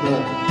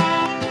nightclubs,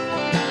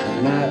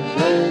 night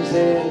turns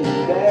into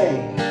day,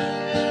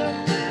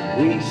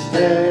 weeks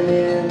turn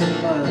into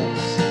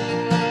months.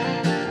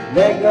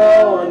 They go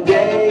on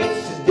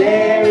dates to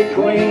Dairy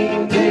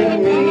Queen, 2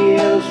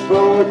 meals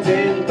for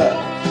 $10.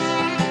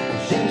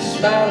 She's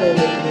smiling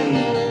at me,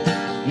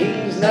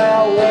 he's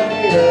not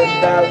worried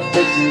about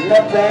fixing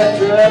up that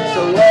truck.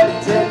 So what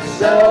took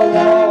so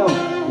long?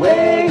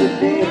 Where you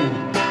been?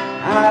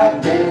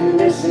 I've been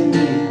missing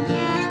you,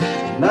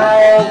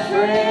 my old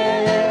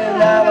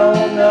friend. I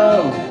don't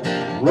know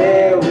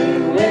where we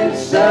went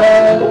so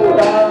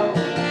wrong.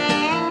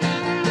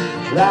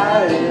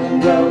 I am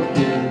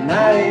broken,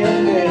 I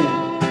am bent.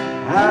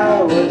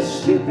 I was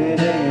stupid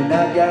and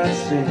I got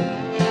spent.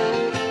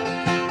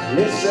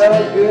 It's so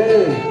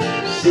good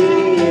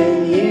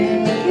seeing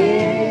you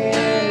again.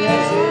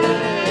 Yes, it is.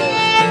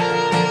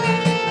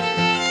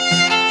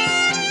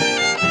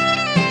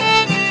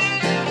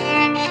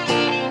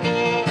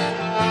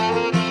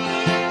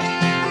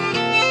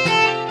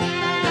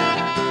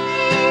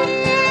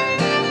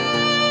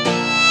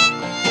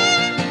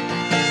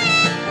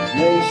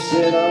 They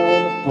sit on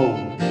the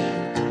porch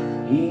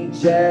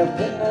each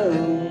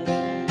afternoon,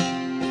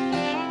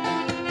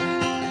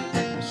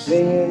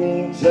 singing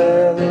each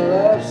other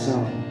love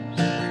songs,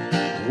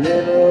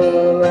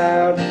 little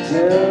out of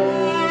tune.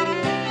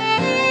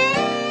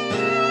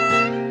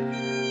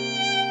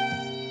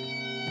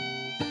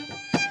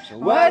 So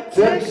what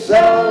took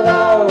so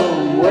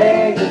long?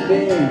 Where you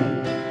been?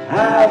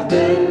 I've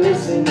been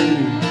missing you,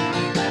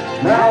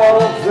 my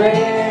old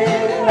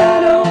friend.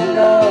 I don't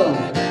know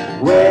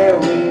where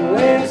we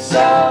went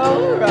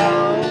so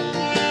wrong.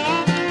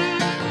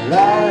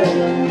 I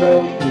am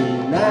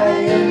broken, I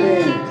am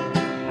bent.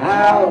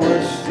 I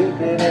was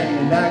stupid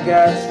and I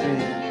got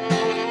spent.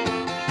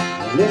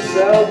 And it's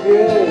so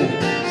good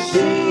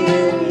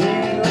seeing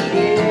you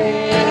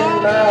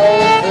again, my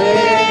old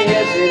friend.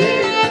 Yes, it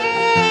is.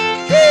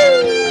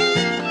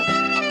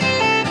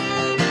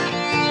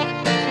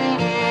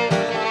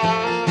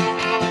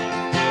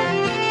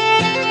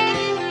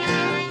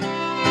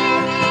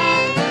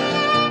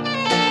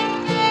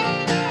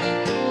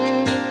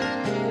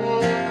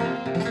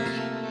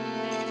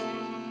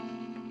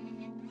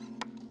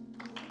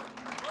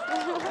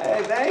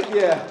 Hey, thank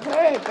you.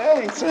 Hey,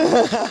 thanks.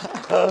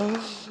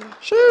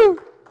 Shoo.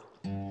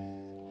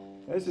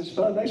 This is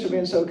fun. Thanks for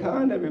being so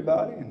kind,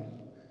 everybody. And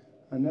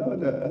I know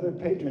the other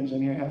patrons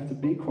in here have to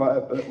be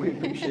quiet, but we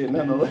appreciate it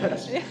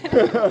nonetheless.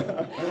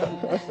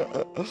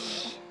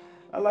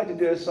 I'd like to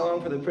do a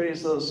song for the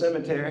prettiest little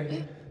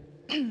cemetery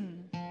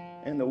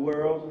in the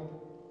world.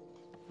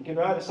 You can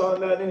write a song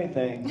about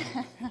anything.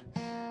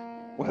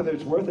 Whether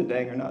it's worth a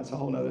dang or not, it's a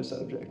whole other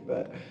subject.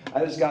 But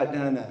I just got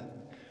done.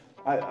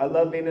 I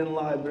love being in the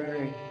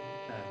library.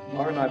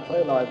 Margaret and I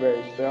play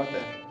libraries throughout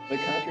the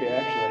country,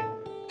 actually.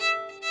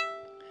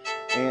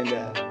 And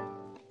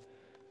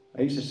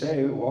I used to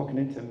say, walking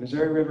into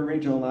Missouri River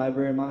Regional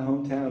Library in my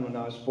hometown when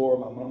I was 4,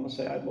 my mom would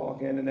say I'd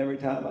walk in, and every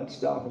time I'd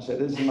stop and say,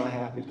 "This is my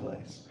happy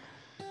place."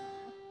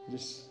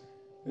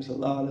 There's a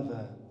lot of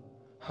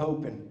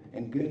hope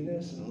and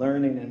goodness and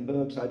learning in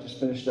books. I just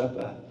finished up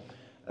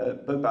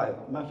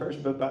my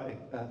first book by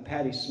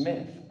Patti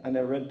Smith. I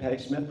never read Patti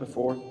Smith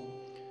before.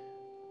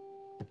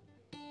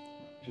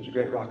 She was a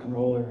great rock and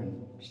roller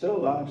and still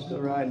alive,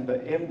 still riding,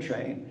 but M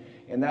Train.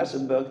 And that's a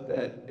book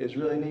that is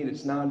really neat.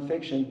 It's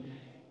nonfiction,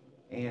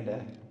 and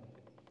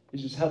it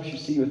just helps you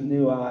see with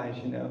new eyes,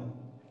 you know.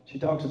 She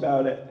talks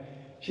about it.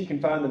 She can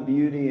find the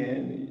beauty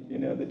in, you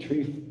know, the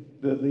tree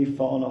the leaf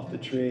falling off the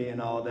tree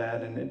and all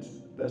that, and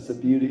that's the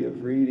beauty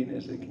of reading,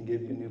 is it can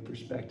give you a new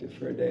perspective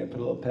for a day and put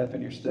a little pep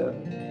in your step.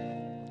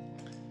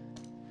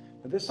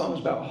 But this song is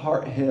about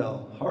Hart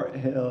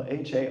Hill,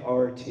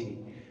 H-A-R-T,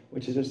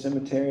 which is a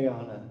cemetery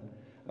on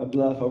a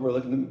bluff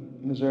overlooking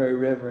the Missouri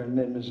River in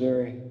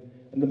mid-Missouri,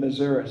 and the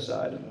Missouri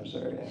side of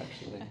Missouri,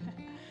 actually.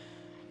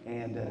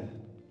 And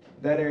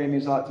that area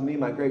means a lot to me.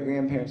 My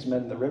great-grandparents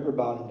met in the river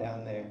bottom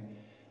down there.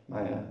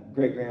 My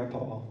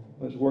great-grandpa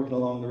was working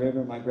along the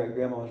river. My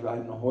great-grandma was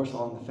riding a horse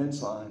along the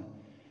fence line.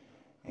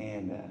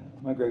 And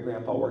my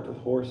great-grandpa worked with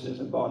horses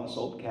and bought and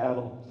sold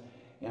cattle.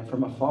 And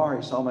from afar,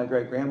 he saw my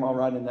great-grandma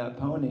riding that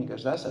pony. He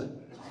goes, "That's a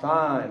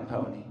fine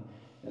pony."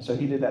 And so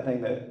he did that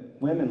thing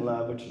that women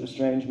love, which is a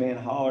strange man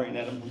hollering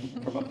at him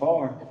from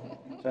afar,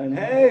 saying,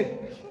 "Hey,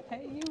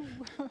 Hey,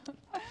 you.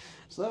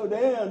 slow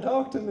down,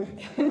 talk to me."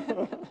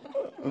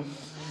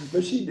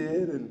 But she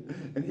did,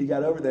 and he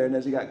got over there, and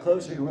as he got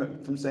closer, he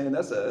went from saying,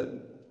 "That's a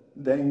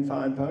dang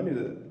fine pony,"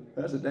 to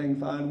 "That's a dang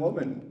fine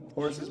woman.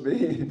 Horses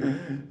be."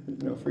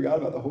 Forgot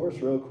about the horse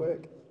real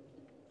quick.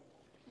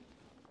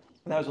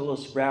 And that was a little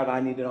sprout I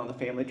needed on the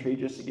family tree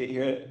just to get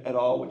here at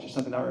all, which is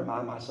something I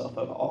remind myself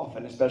of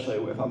often, especially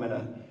if I'm in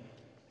a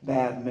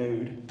bad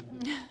mood.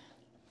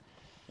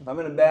 If I'm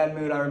in a bad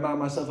mood, I remind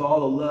myself of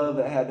all the love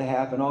that had to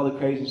happen, all the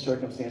crazy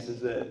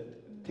circumstances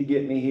to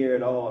get me here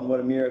at all, and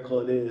what a miracle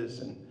it is,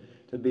 and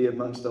to be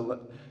amongst on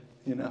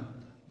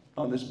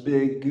this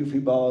big goofy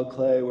ball of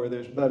clay where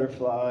there's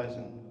butterflies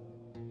and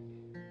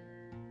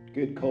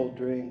good cold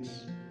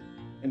drinks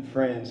and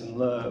friends and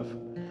love.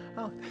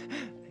 Oh,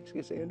 thanks,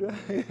 Cassandra.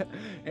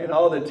 And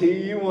all the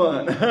tea you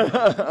want.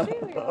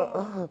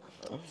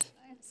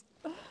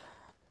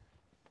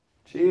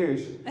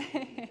 Cheers.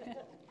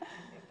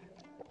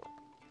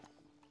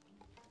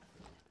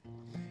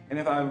 And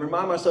if I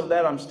remind myself of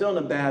that, I'm still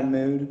in a bad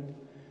mood.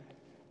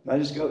 I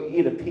just go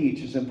eat a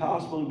peach. It's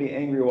impossible to be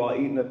angry while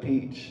eating a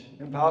peach.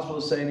 Impossible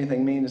to say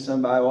anything mean to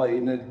somebody while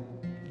eating a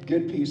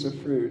good piece of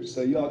fruit.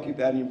 So you all keep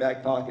that in your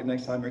back pocket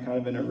next time you're kind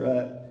of in a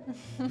rut.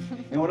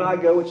 And when I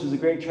go, which is a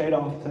great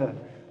trade-off to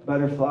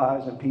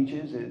butterflies and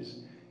peaches, is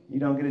you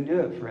don't get to do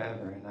it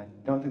forever. And I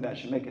don't think that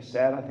should make us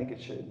sad. I think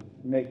it should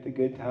make the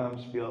good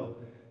times feel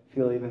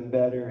even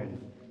better and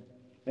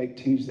make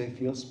Tuesday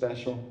feel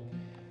special.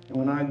 And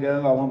when I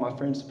go, I want my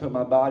friends to put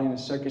my body in a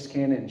circus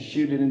cannon and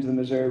shoot it into the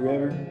Missouri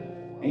River,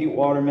 eat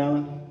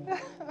watermelon,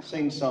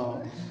 sing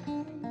songs.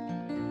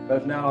 But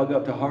if not, I'll go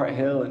up to Hart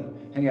Hill and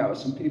hang out with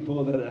some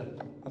people that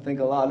I think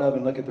a lot of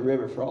and look at the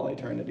river for all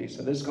eternity.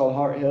 So this is called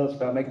Hart Hill. It's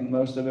about making the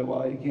most of it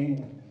while you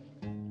can.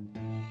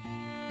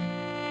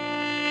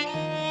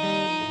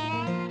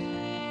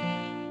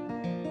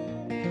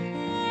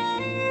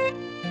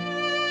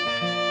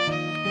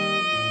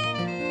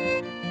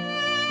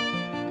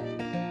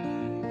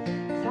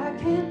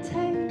 Can't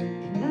take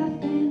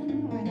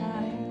nothing when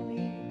I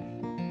leave.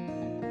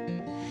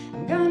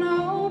 I'm gonna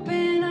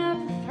open up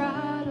the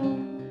throttle,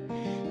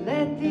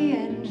 let the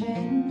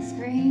engine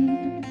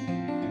scream.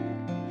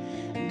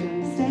 I'm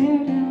gonna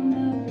stare down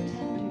the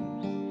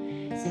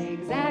pretenders, say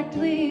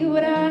exactly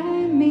what I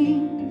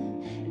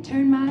mean, and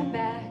turn my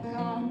back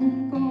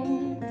on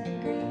gold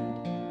and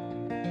green.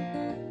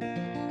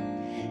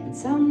 And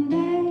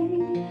someday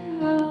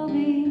I'll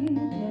be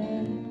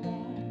dead and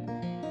gone.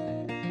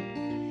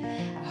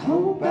 I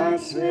hope I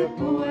slip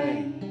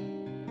away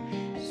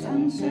at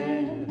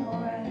sunset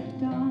or at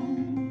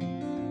dawn.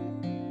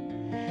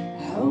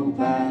 I hope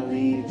I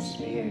leave a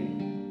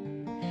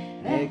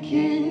spirit that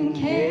can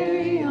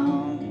carry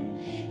on,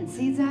 and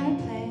seeds I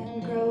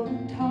plant grow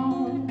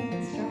tall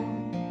and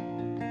strong.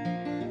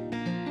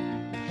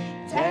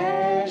 It's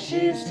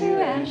ashes to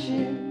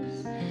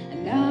ashes,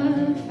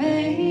 enough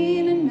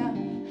ain't enough.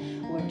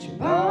 What you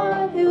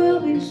bought, it will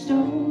be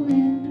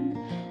stolen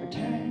or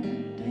turned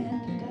into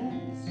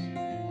dust.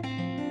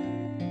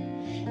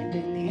 And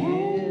in the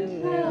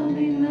end, there'll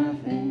be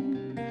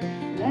nothing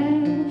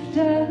left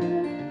of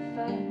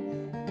us,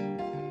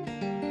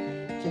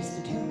 just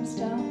a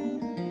tombstone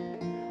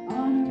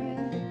on a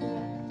river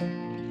bluff.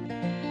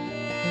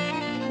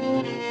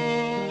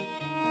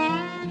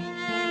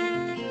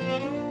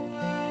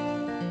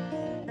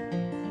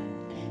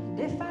 And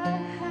if I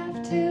have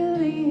to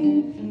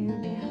leave you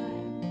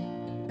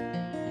behind,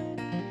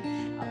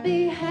 I'll be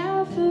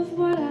half of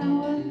what I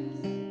was,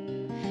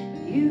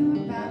 with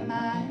you by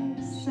my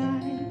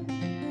side.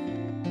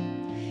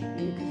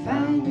 You can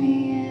find me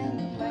in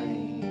the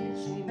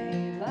place we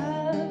made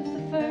love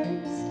the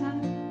first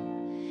time.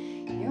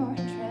 You're a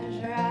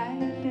treasure I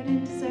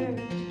didn't deserve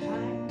to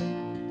find.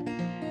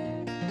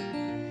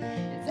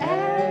 It's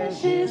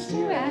ashes to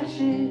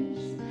ashes,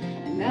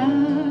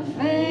 enough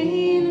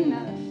ain't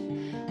enough.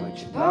 What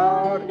you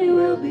bought, it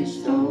will be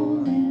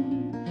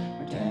stolen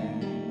or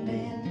turned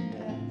into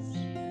dust.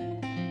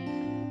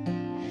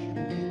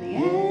 And in the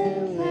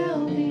end,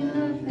 there'll be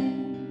nothing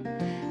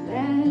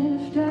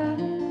left of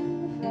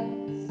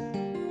us,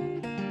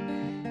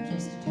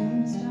 just a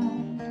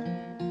tombstone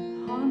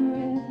on a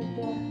river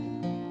bluff.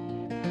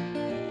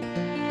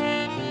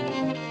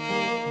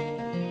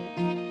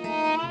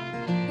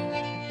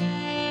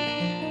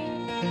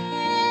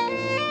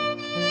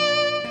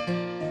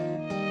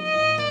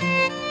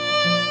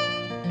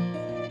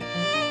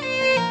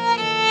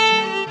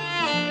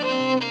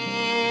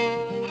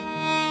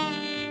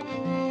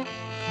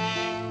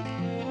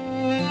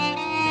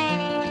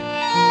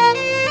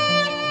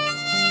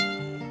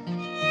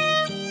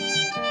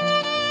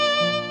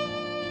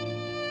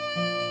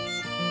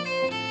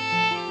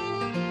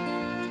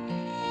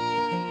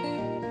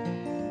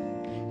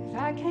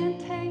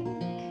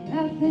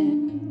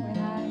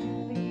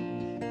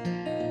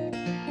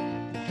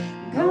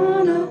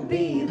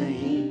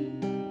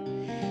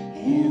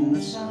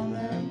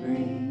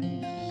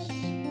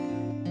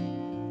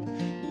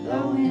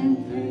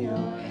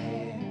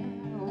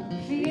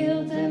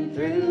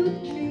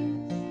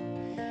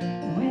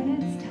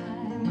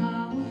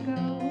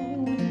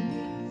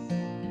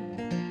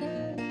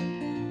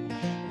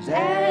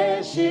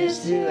 ashes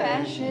to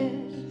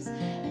ashes.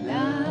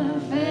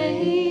 Enough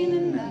ain't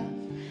enough.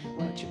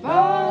 What you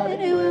bought,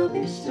 and it will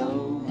be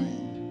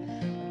stolen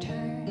or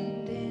turned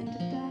into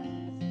dust.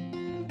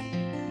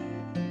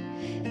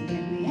 And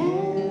in the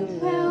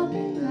end, there'll be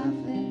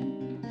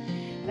nothing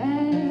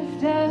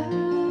left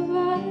of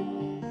us.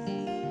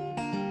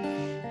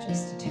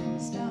 Just a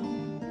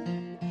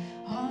tombstone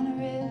on a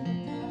river.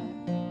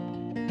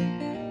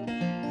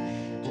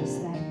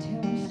 Just that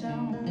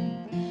tombstone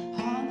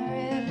on the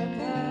river.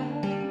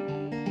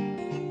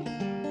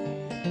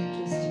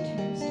 Just a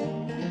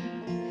tombstone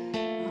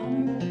on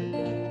the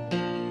river.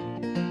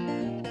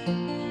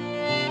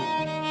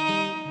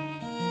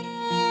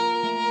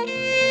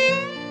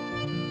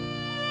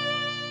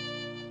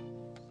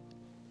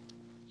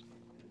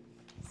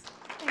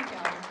 Thank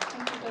y'all.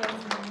 Thank you for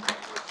listening.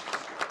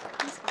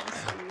 That's very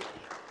sweet.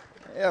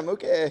 Yeah, I'm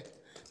okay.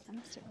 I'm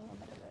gonna do a little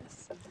bit of this.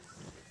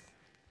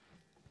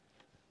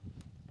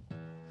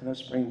 I know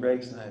spring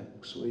break's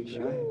next week,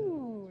 right?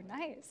 Ooh,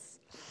 nice.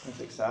 That's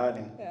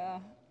exciting. Yeah.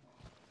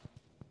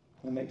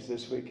 What makes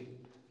this week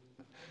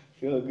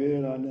feel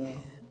good, I know.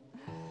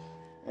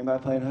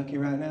 Anybody playing hooky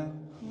right now?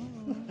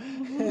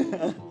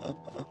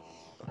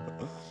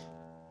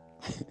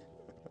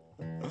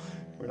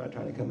 We're not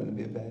trying to come in and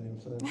be a bad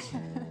influence.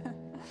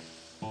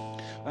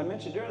 I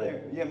mentioned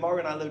earlier, yeah,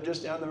 Margaret and I live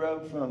just down the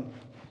road from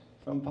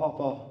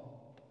Pawpaw.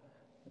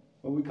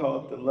 Well, we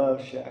call it the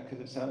Love Shack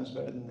because it sounds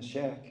better than the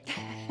shack.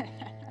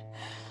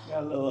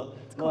 Got a little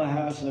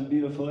house in a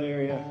beautiful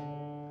area.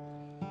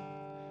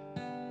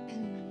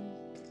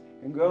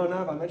 And growing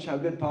up, I mentioned how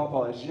good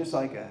Pawpaw is. Just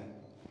like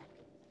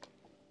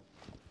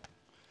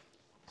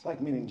it's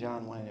like meeting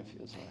John Wayne, it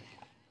feels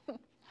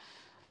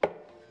like.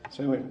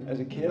 So anyway,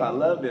 as a kid, I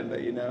loved it,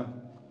 but you know,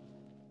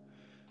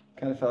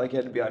 kind of felt like you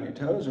had to be on your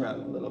toes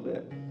around it a little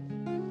bit.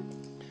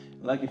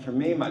 Lucky for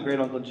me, my great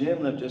uncle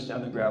Jim lived just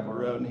down the gravel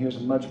road, and he was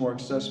a much more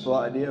accessible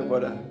idea of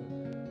what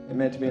it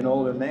meant to be an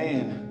older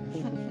man.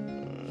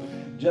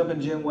 Jumping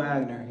Jim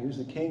Wagner, he was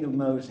the king of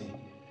Mosey.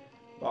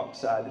 Walked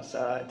side to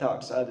side,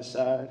 talked side to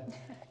side.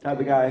 Type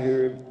of guy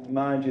who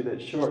reminds you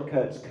that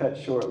shortcuts cut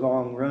short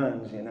long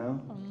runs, you know?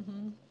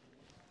 Mm-hmm.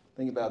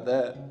 Think about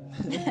that.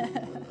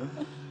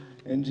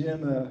 And Jim,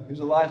 he was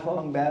a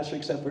lifelong bachelor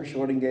except for a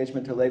short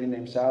engagement to a lady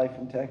named Sally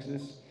from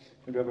Texas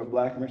who drove a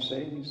black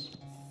Mercedes.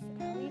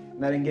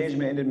 And that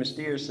engagement ended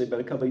mysteriously, but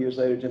a couple years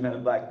later, Jim had a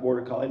black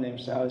border collie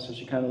named Sally, so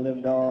she kind of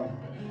lived on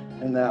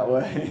in that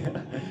way.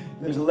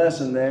 There's a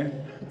lesson there.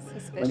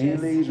 Suspicious.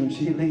 When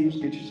she leaves,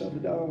 get yourself a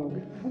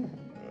dog.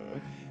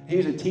 He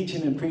was a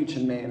teaching and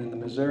preaching man in the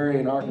Missouri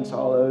and Arkansas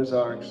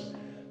Ozarks,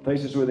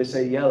 places where they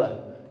say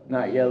yellow,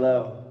 not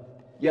yellow.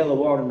 Yellow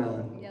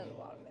watermelon. Yellow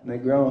watermelon. And they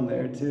grow them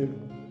there too.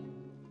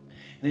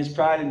 And his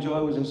pride and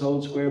joy was his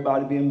old square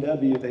body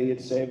BMW that he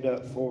had saved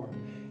up for.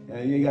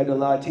 You got to do a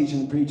lot of teaching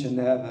and preaching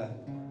to have an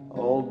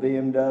old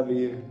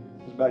BMW.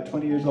 He was about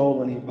 20 years old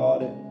when he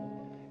bought it.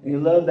 And he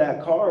loved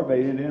that car, but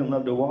he didn't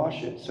love to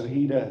wash it. So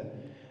he'd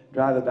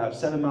drive about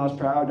 7 miles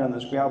per hour down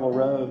this gravel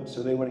road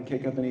so they wouldn't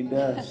kick up any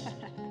dust.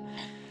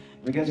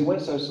 Because he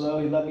went so slow,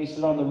 he let me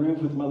sit on the roof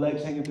with my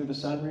legs hanging through the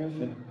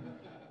sunroof, and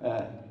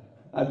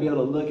I'd be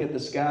able to look at the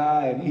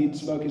sky, and he'd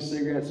smoke his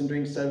cigarettes and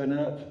drink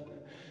 7-Up,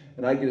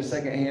 and I'd get a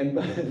secondhand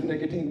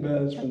nicotine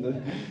buzz from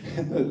the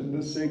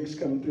cigs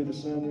coming through the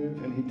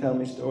sunroof, and he'd tell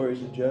me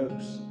stories and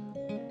jokes.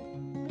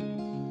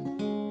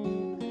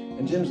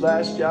 And Jim's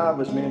last job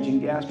was managing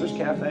Gasper's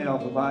Cafe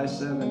off of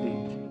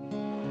I-70.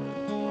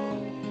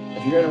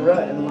 If you're in a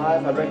rut in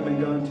life, I'd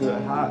recommend going to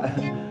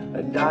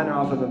a diner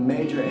off of a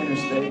major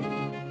interstate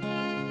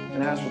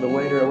and ask for the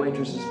waiter or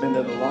waitress that's been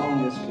there the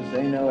longest, because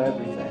they know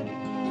everything.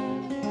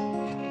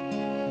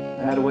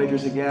 I had a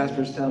waitress at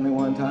Gasper's tell me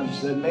one time, she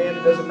said, man,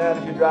 it doesn't matter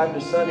if you're driving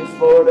to sunny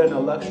Florida in a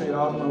luxury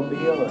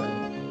automobile or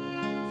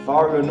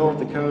Fargo, North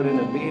Dakota in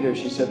a beater.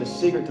 She said, the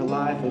secret to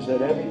life is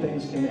that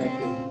everything's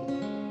connected.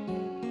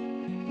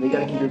 And you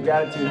got to keep your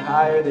gratitude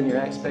higher than your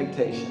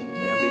expectations.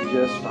 They'll be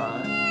just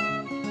fine.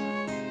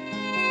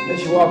 Then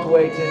she walked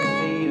away 10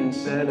 feet and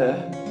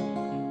said,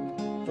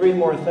 3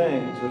 more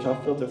things, which I'll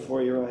filter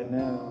for you right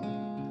now,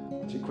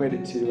 which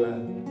equated to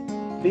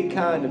be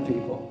kind to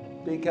people.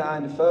 Be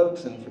kind to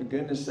folks, and for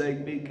goodness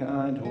sake, be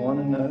kind to one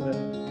another.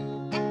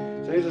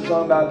 So here's a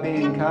song about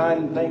being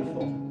kind and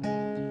thankful,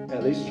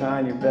 at least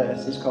trying your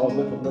best. It's called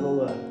With a Little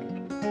Luck.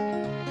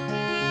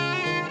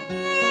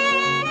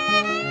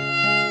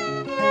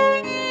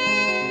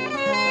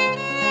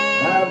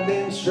 I've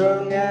been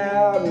strung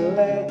out and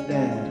let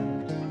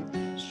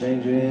down,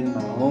 stranger in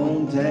my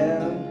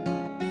hometown.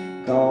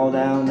 Called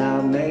out,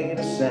 now made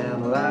a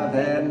sound. Well, I've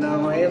had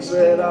no answer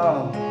at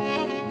all.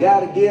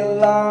 Gotta get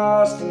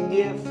lost and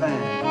get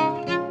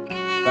found.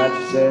 Fight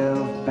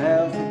yourself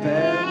pound for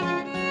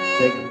pound.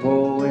 Take a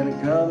pull when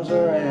it comes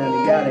around.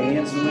 You gotta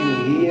answer when you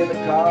hear the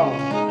call.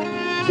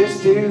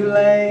 Just 2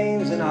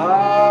 lanes and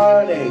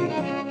heartache.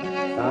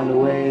 Find a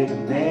way to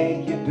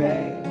make you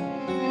pay.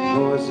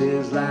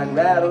 Voices like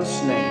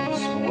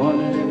rattlesnakes.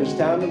 Wondering if it's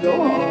time to go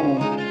home.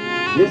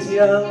 This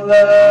young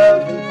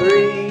love in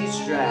 3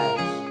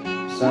 stripes.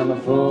 Summer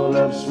full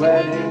of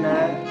sweaty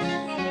nights.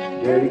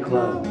 dirty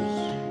clothes,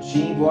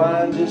 cheap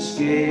wine, just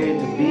scared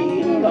to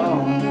be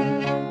alone.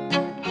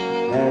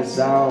 That's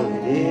all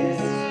it is,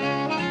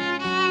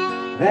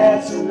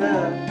 that's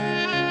enough.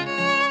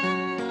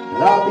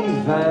 I'll be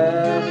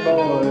fine,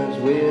 boys,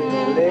 with a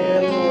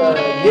little love.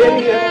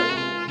 Giddy up.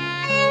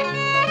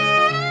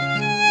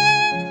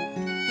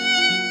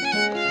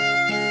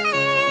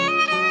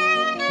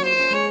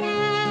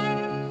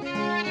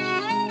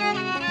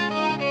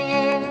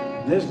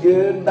 There's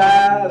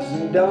goodbyes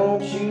and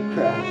don't you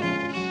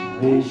cry,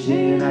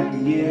 wishing I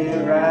could get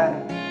it right,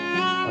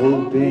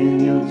 hoping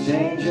you'll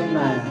change your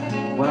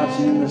mind,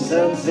 watching the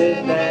sun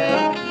set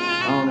down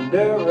on a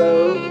dirt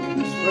road in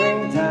the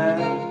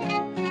springtime,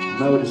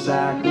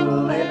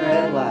 motorcycle and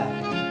red light,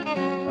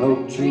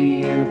 oak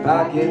tree and a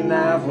pocket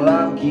knife, while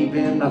I'm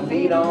keeping my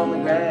feet on the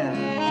ground.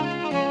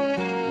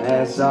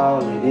 That's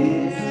all it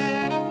is,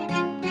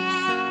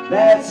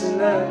 that's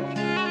enough.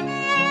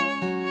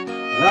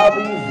 I'll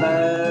be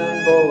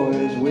fine,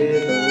 boys,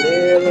 with a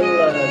little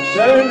love.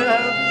 Sure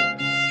enough.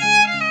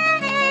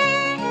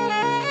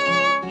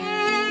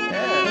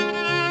 Yeah.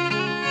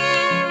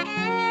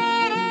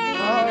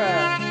 All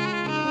right.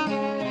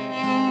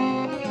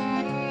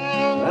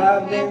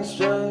 I've been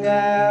strung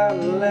out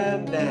and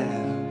let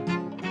down,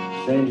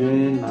 stranger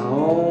in my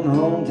own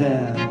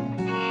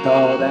hometown.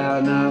 Called out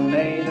and I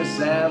made a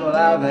sound, well,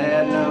 I've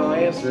had no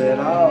answer at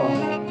all.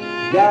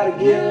 Gotta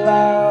get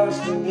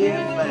lost and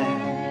get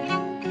found.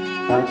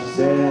 Find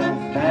yourself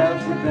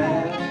pound for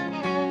pound.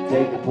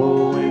 Take a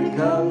pull when it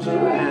comes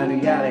around. You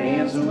gotta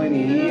answer when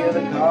you hear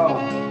the call.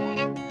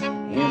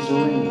 Answer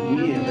when you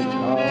hear the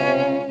call.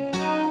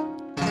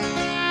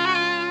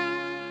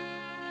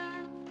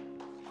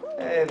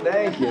 Hey,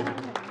 thank you.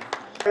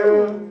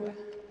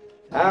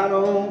 I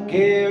don't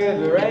care if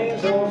it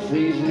rains or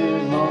freezes,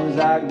 as long as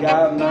I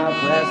got my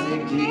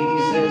plastic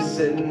Jesus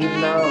sitting on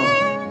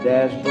the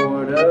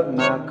dashboard of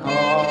my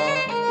car.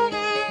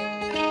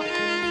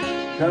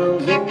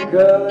 Comes in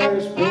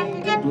colors,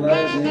 pink and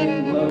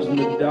pleasant, glows in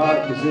the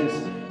dark, 'cause it's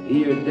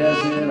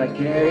iridescent. I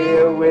carry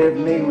it with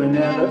me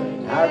whenever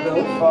I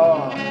go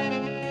far.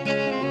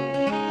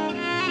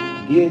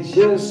 Get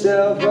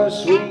yourself a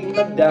sweet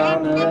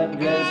Madonna,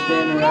 dressed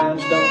in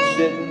rhinestone,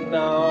 sitting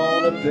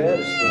on a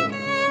pedestal,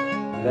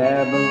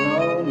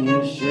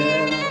 Babylonian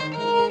shell.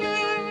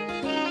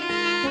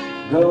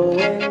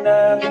 Going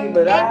 90,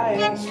 but I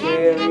ain't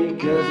scary,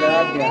 'cause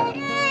I got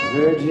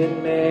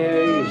Virgin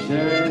Mary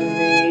assuring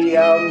me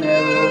I'll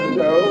never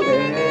go to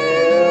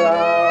hell.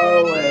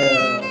 Oh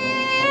well.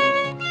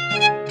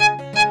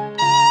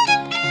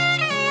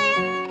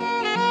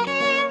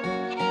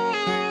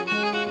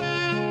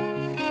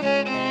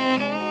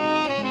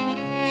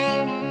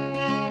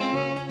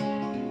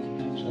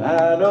 So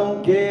I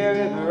don't care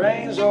if it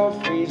rains or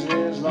freezes,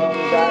 as long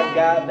as I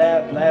got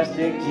that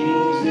plastic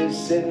Jesus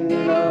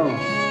sitting on the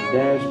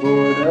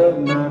dashboard of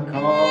my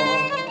car.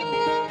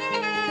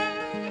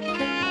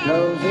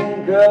 Comes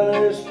in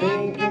colors,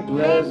 pink and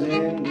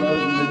pleasant,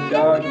 glows in the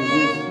dark, 'cause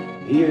it's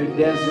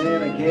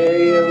iridescent. I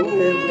carry it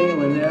with me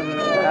whenever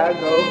I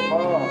go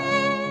far.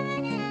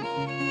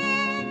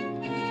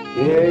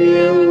 Carry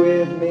it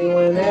with me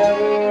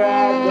whenever I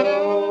go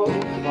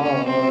far. I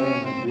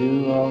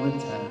do all the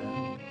time.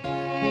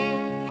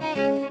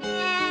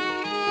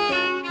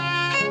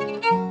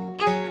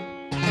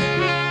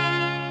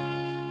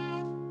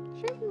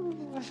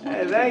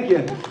 Hey, thank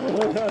you.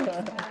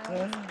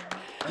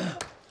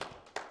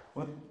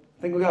 Well, I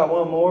think we got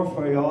one more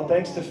for y'all.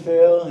 Thanks to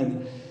Phil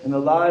and the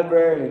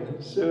library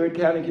and Seward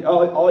County,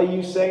 all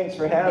you saints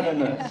for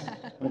having us.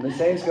 When the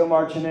saints go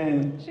marching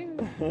in,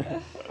 we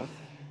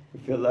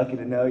feel lucky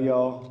to know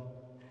y'all.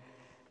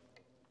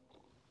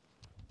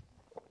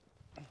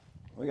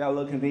 We got a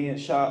little convenient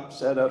shop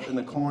set up in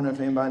the corner if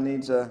anybody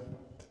needs a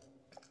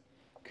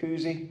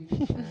koozie,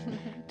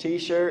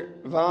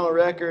 t-shirt, vinyl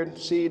record,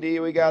 CD.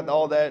 We got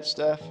all that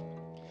stuff.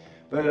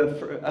 But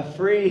a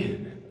free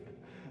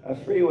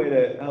way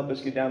to help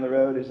us get down the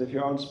road is if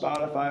you're on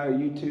Spotify or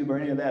YouTube or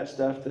any of that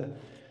stuff, to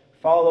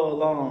follow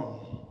along.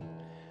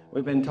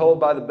 We've been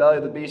told by the Belly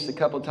of the Beast a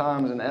couple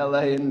times in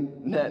LA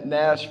and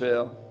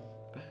Nashville.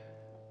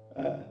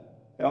 I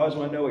always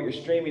want to know what your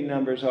streaming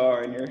numbers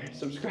are and your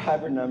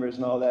subscriber numbers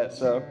and all that.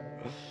 So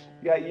if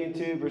you got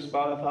YouTube or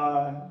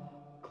Spotify,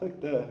 click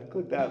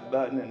that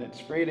button and it's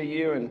free to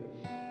you, and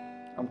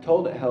I'm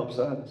told it helps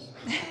us.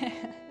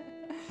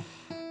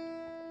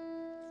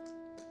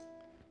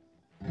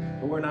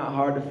 But we're not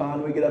hard to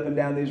find. We get up and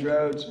down these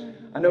roads.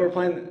 I know we're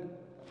playing,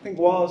 I think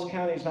Wallace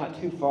County is not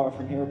too far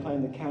from here. We're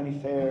playing the county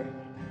fair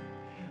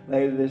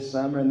later this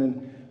summer, and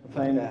then we're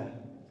playing a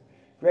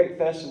great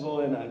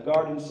festival in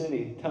Garden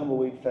City,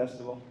 Tumbleweed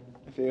Festival.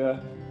 I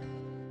think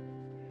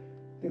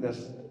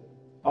that's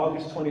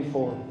August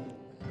 24th.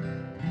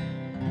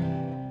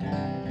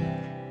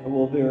 And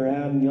we'll be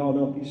around, and y'all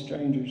don't be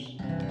strangers.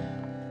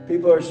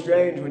 People are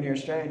strange when you're a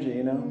stranger,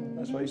 you know?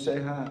 That's why you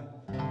say hi.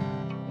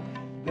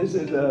 This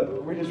is,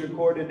 we just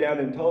recorded down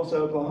in Tulsa,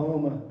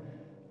 Oklahoma.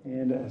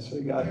 And so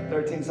we got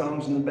 13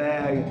 songs in the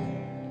bag.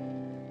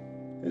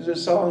 There's a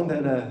song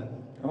that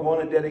I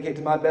want to dedicate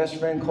to my best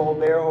friend Cole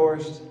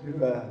Bearhorst,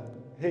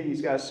 who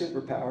he's got a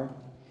superpower,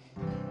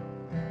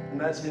 and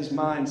that's his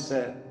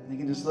mindset. He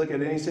can just look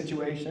at any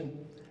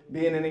situation,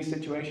 be in any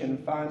situation,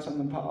 and find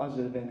something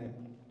positive in it.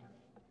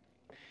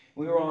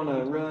 We were on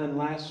a run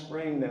last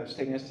spring that was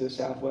taking us to the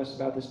Southwest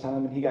about this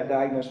time, and he got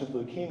diagnosed with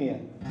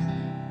leukemia.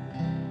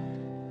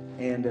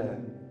 And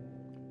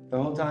the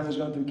whole time he was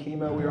going through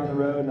chemo, we were on the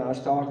road, and I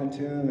was talking to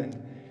him, and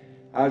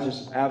I was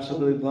just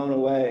absolutely blown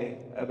away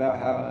about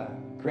how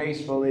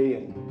gracefully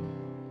and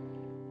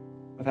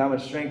with how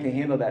much strength he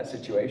handled that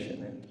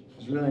situation. And it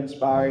was really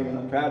inspiring, and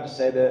I'm proud to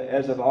say that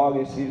as of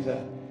August, he's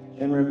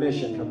in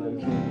remission from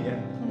leukemia.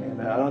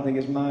 And I don't think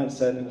his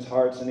mindset and his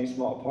heart's any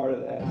small part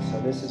of that. So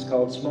this is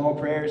called Small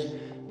Prayers,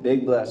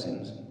 Big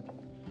Blessings.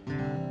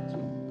 It's a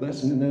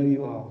blessing to know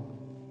you all.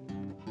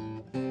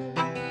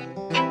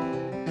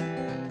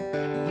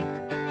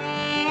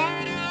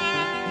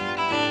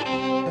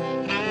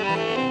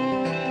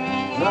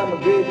 I'm a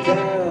good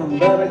time,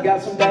 but I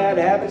got some bad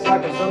habits,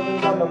 like when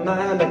something's on my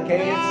mind, I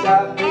can't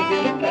stop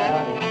thinking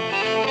about it.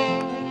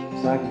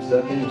 It's like I'm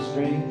stuck in a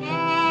string.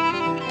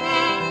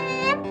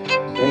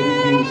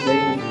 Everything's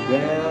safe and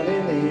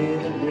drowning in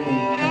a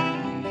dream.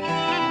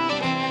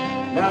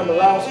 Now I'm a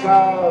lost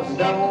cause, I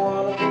don't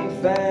want to be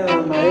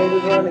found. My head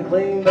is running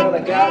clean, but I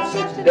got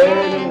such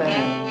dirty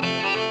mouth.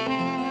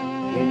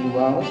 Can you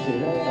wash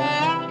it out?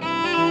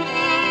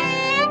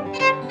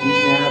 Teach me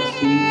how to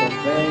speak on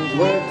things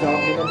we're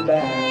talking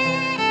about.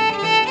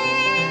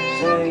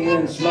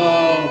 Singing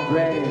small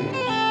prayers,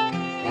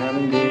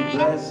 counting big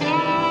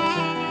blessings.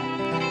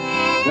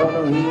 Don't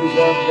know who's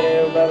up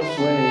there, but I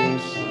swear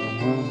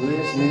someone's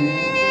listening.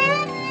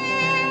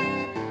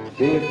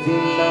 15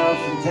 miles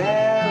from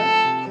town,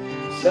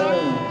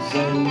 sun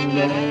setting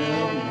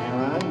down. Now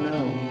I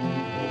know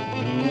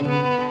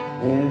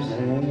there's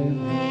heaven.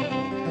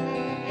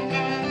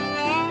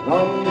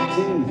 Long in the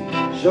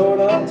tooth, short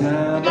on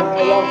time. I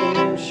walked in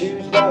them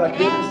shoes, but I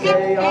couldn't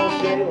stay on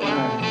straight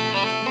line.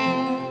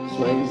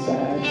 Sway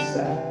side to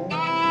side.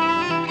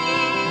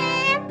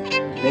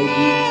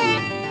 Naked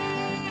teeth,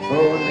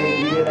 for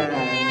naked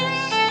eyes.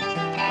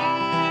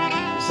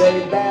 You say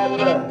bad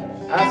luck,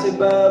 I say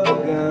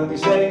bubble gum. You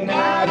say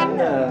not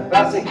enough, I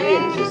say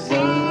get you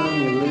some.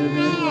 You're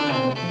living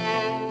life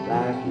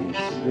like it's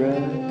a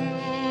drug.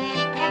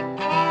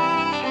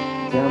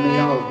 Tell me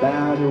all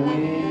about it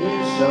when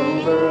you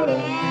sober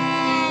up.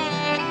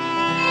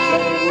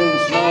 Saying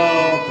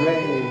small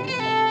prayers,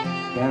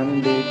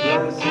 counting big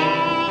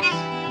blessings.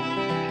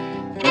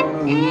 Don't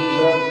know who's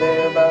up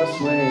there, but I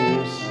swear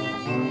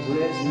someone's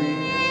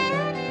listening.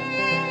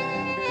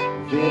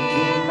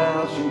 15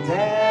 miles from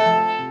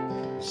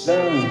town,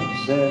 sun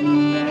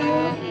setting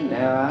down.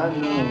 Now I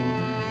know,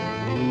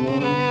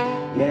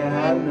 yeah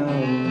I know,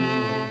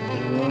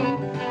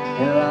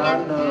 yeah I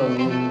know,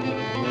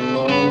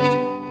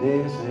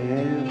 there's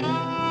heaven.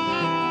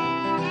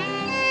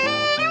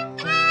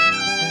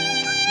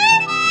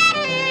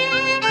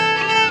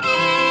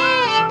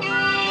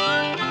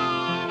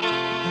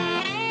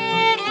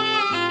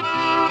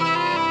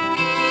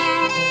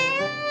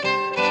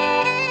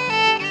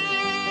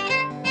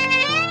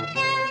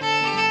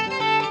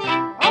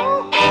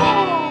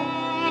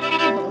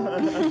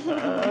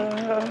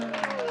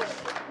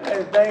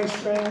 Hey, thanks,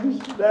 friends.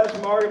 That's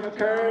Margaret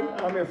McCurren.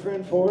 I'm your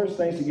friend Forrest.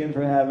 Thanks again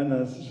for having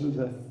us. This was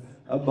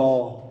a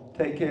ball.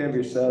 Take care of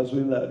yourselves.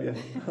 We love you. If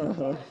they want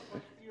to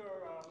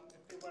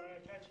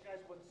catch you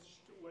guys,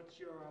 what's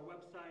your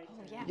website?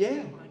 Oh,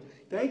 Yeah.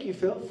 Thank you,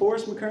 Phil.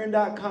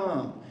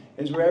 ForrestMcCurren.com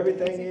is where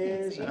everything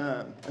is.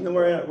 And then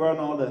we're on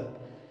all the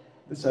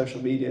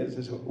social medias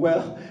as well.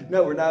 Well,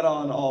 no, we're not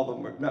on all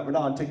of them. We're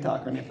not on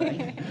TikTok or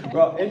anything.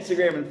 We're on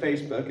Instagram and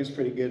Facebook is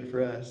pretty good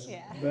for us.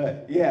 Yeah.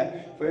 But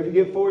yeah, if you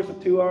get Forrest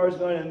with 2 hours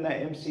going in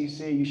that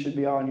MCC, you should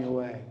be on your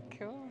way.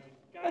 Cool.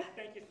 Guys,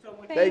 thank you so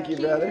much. Thank you,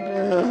 brother.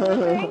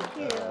 Thank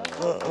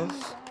you.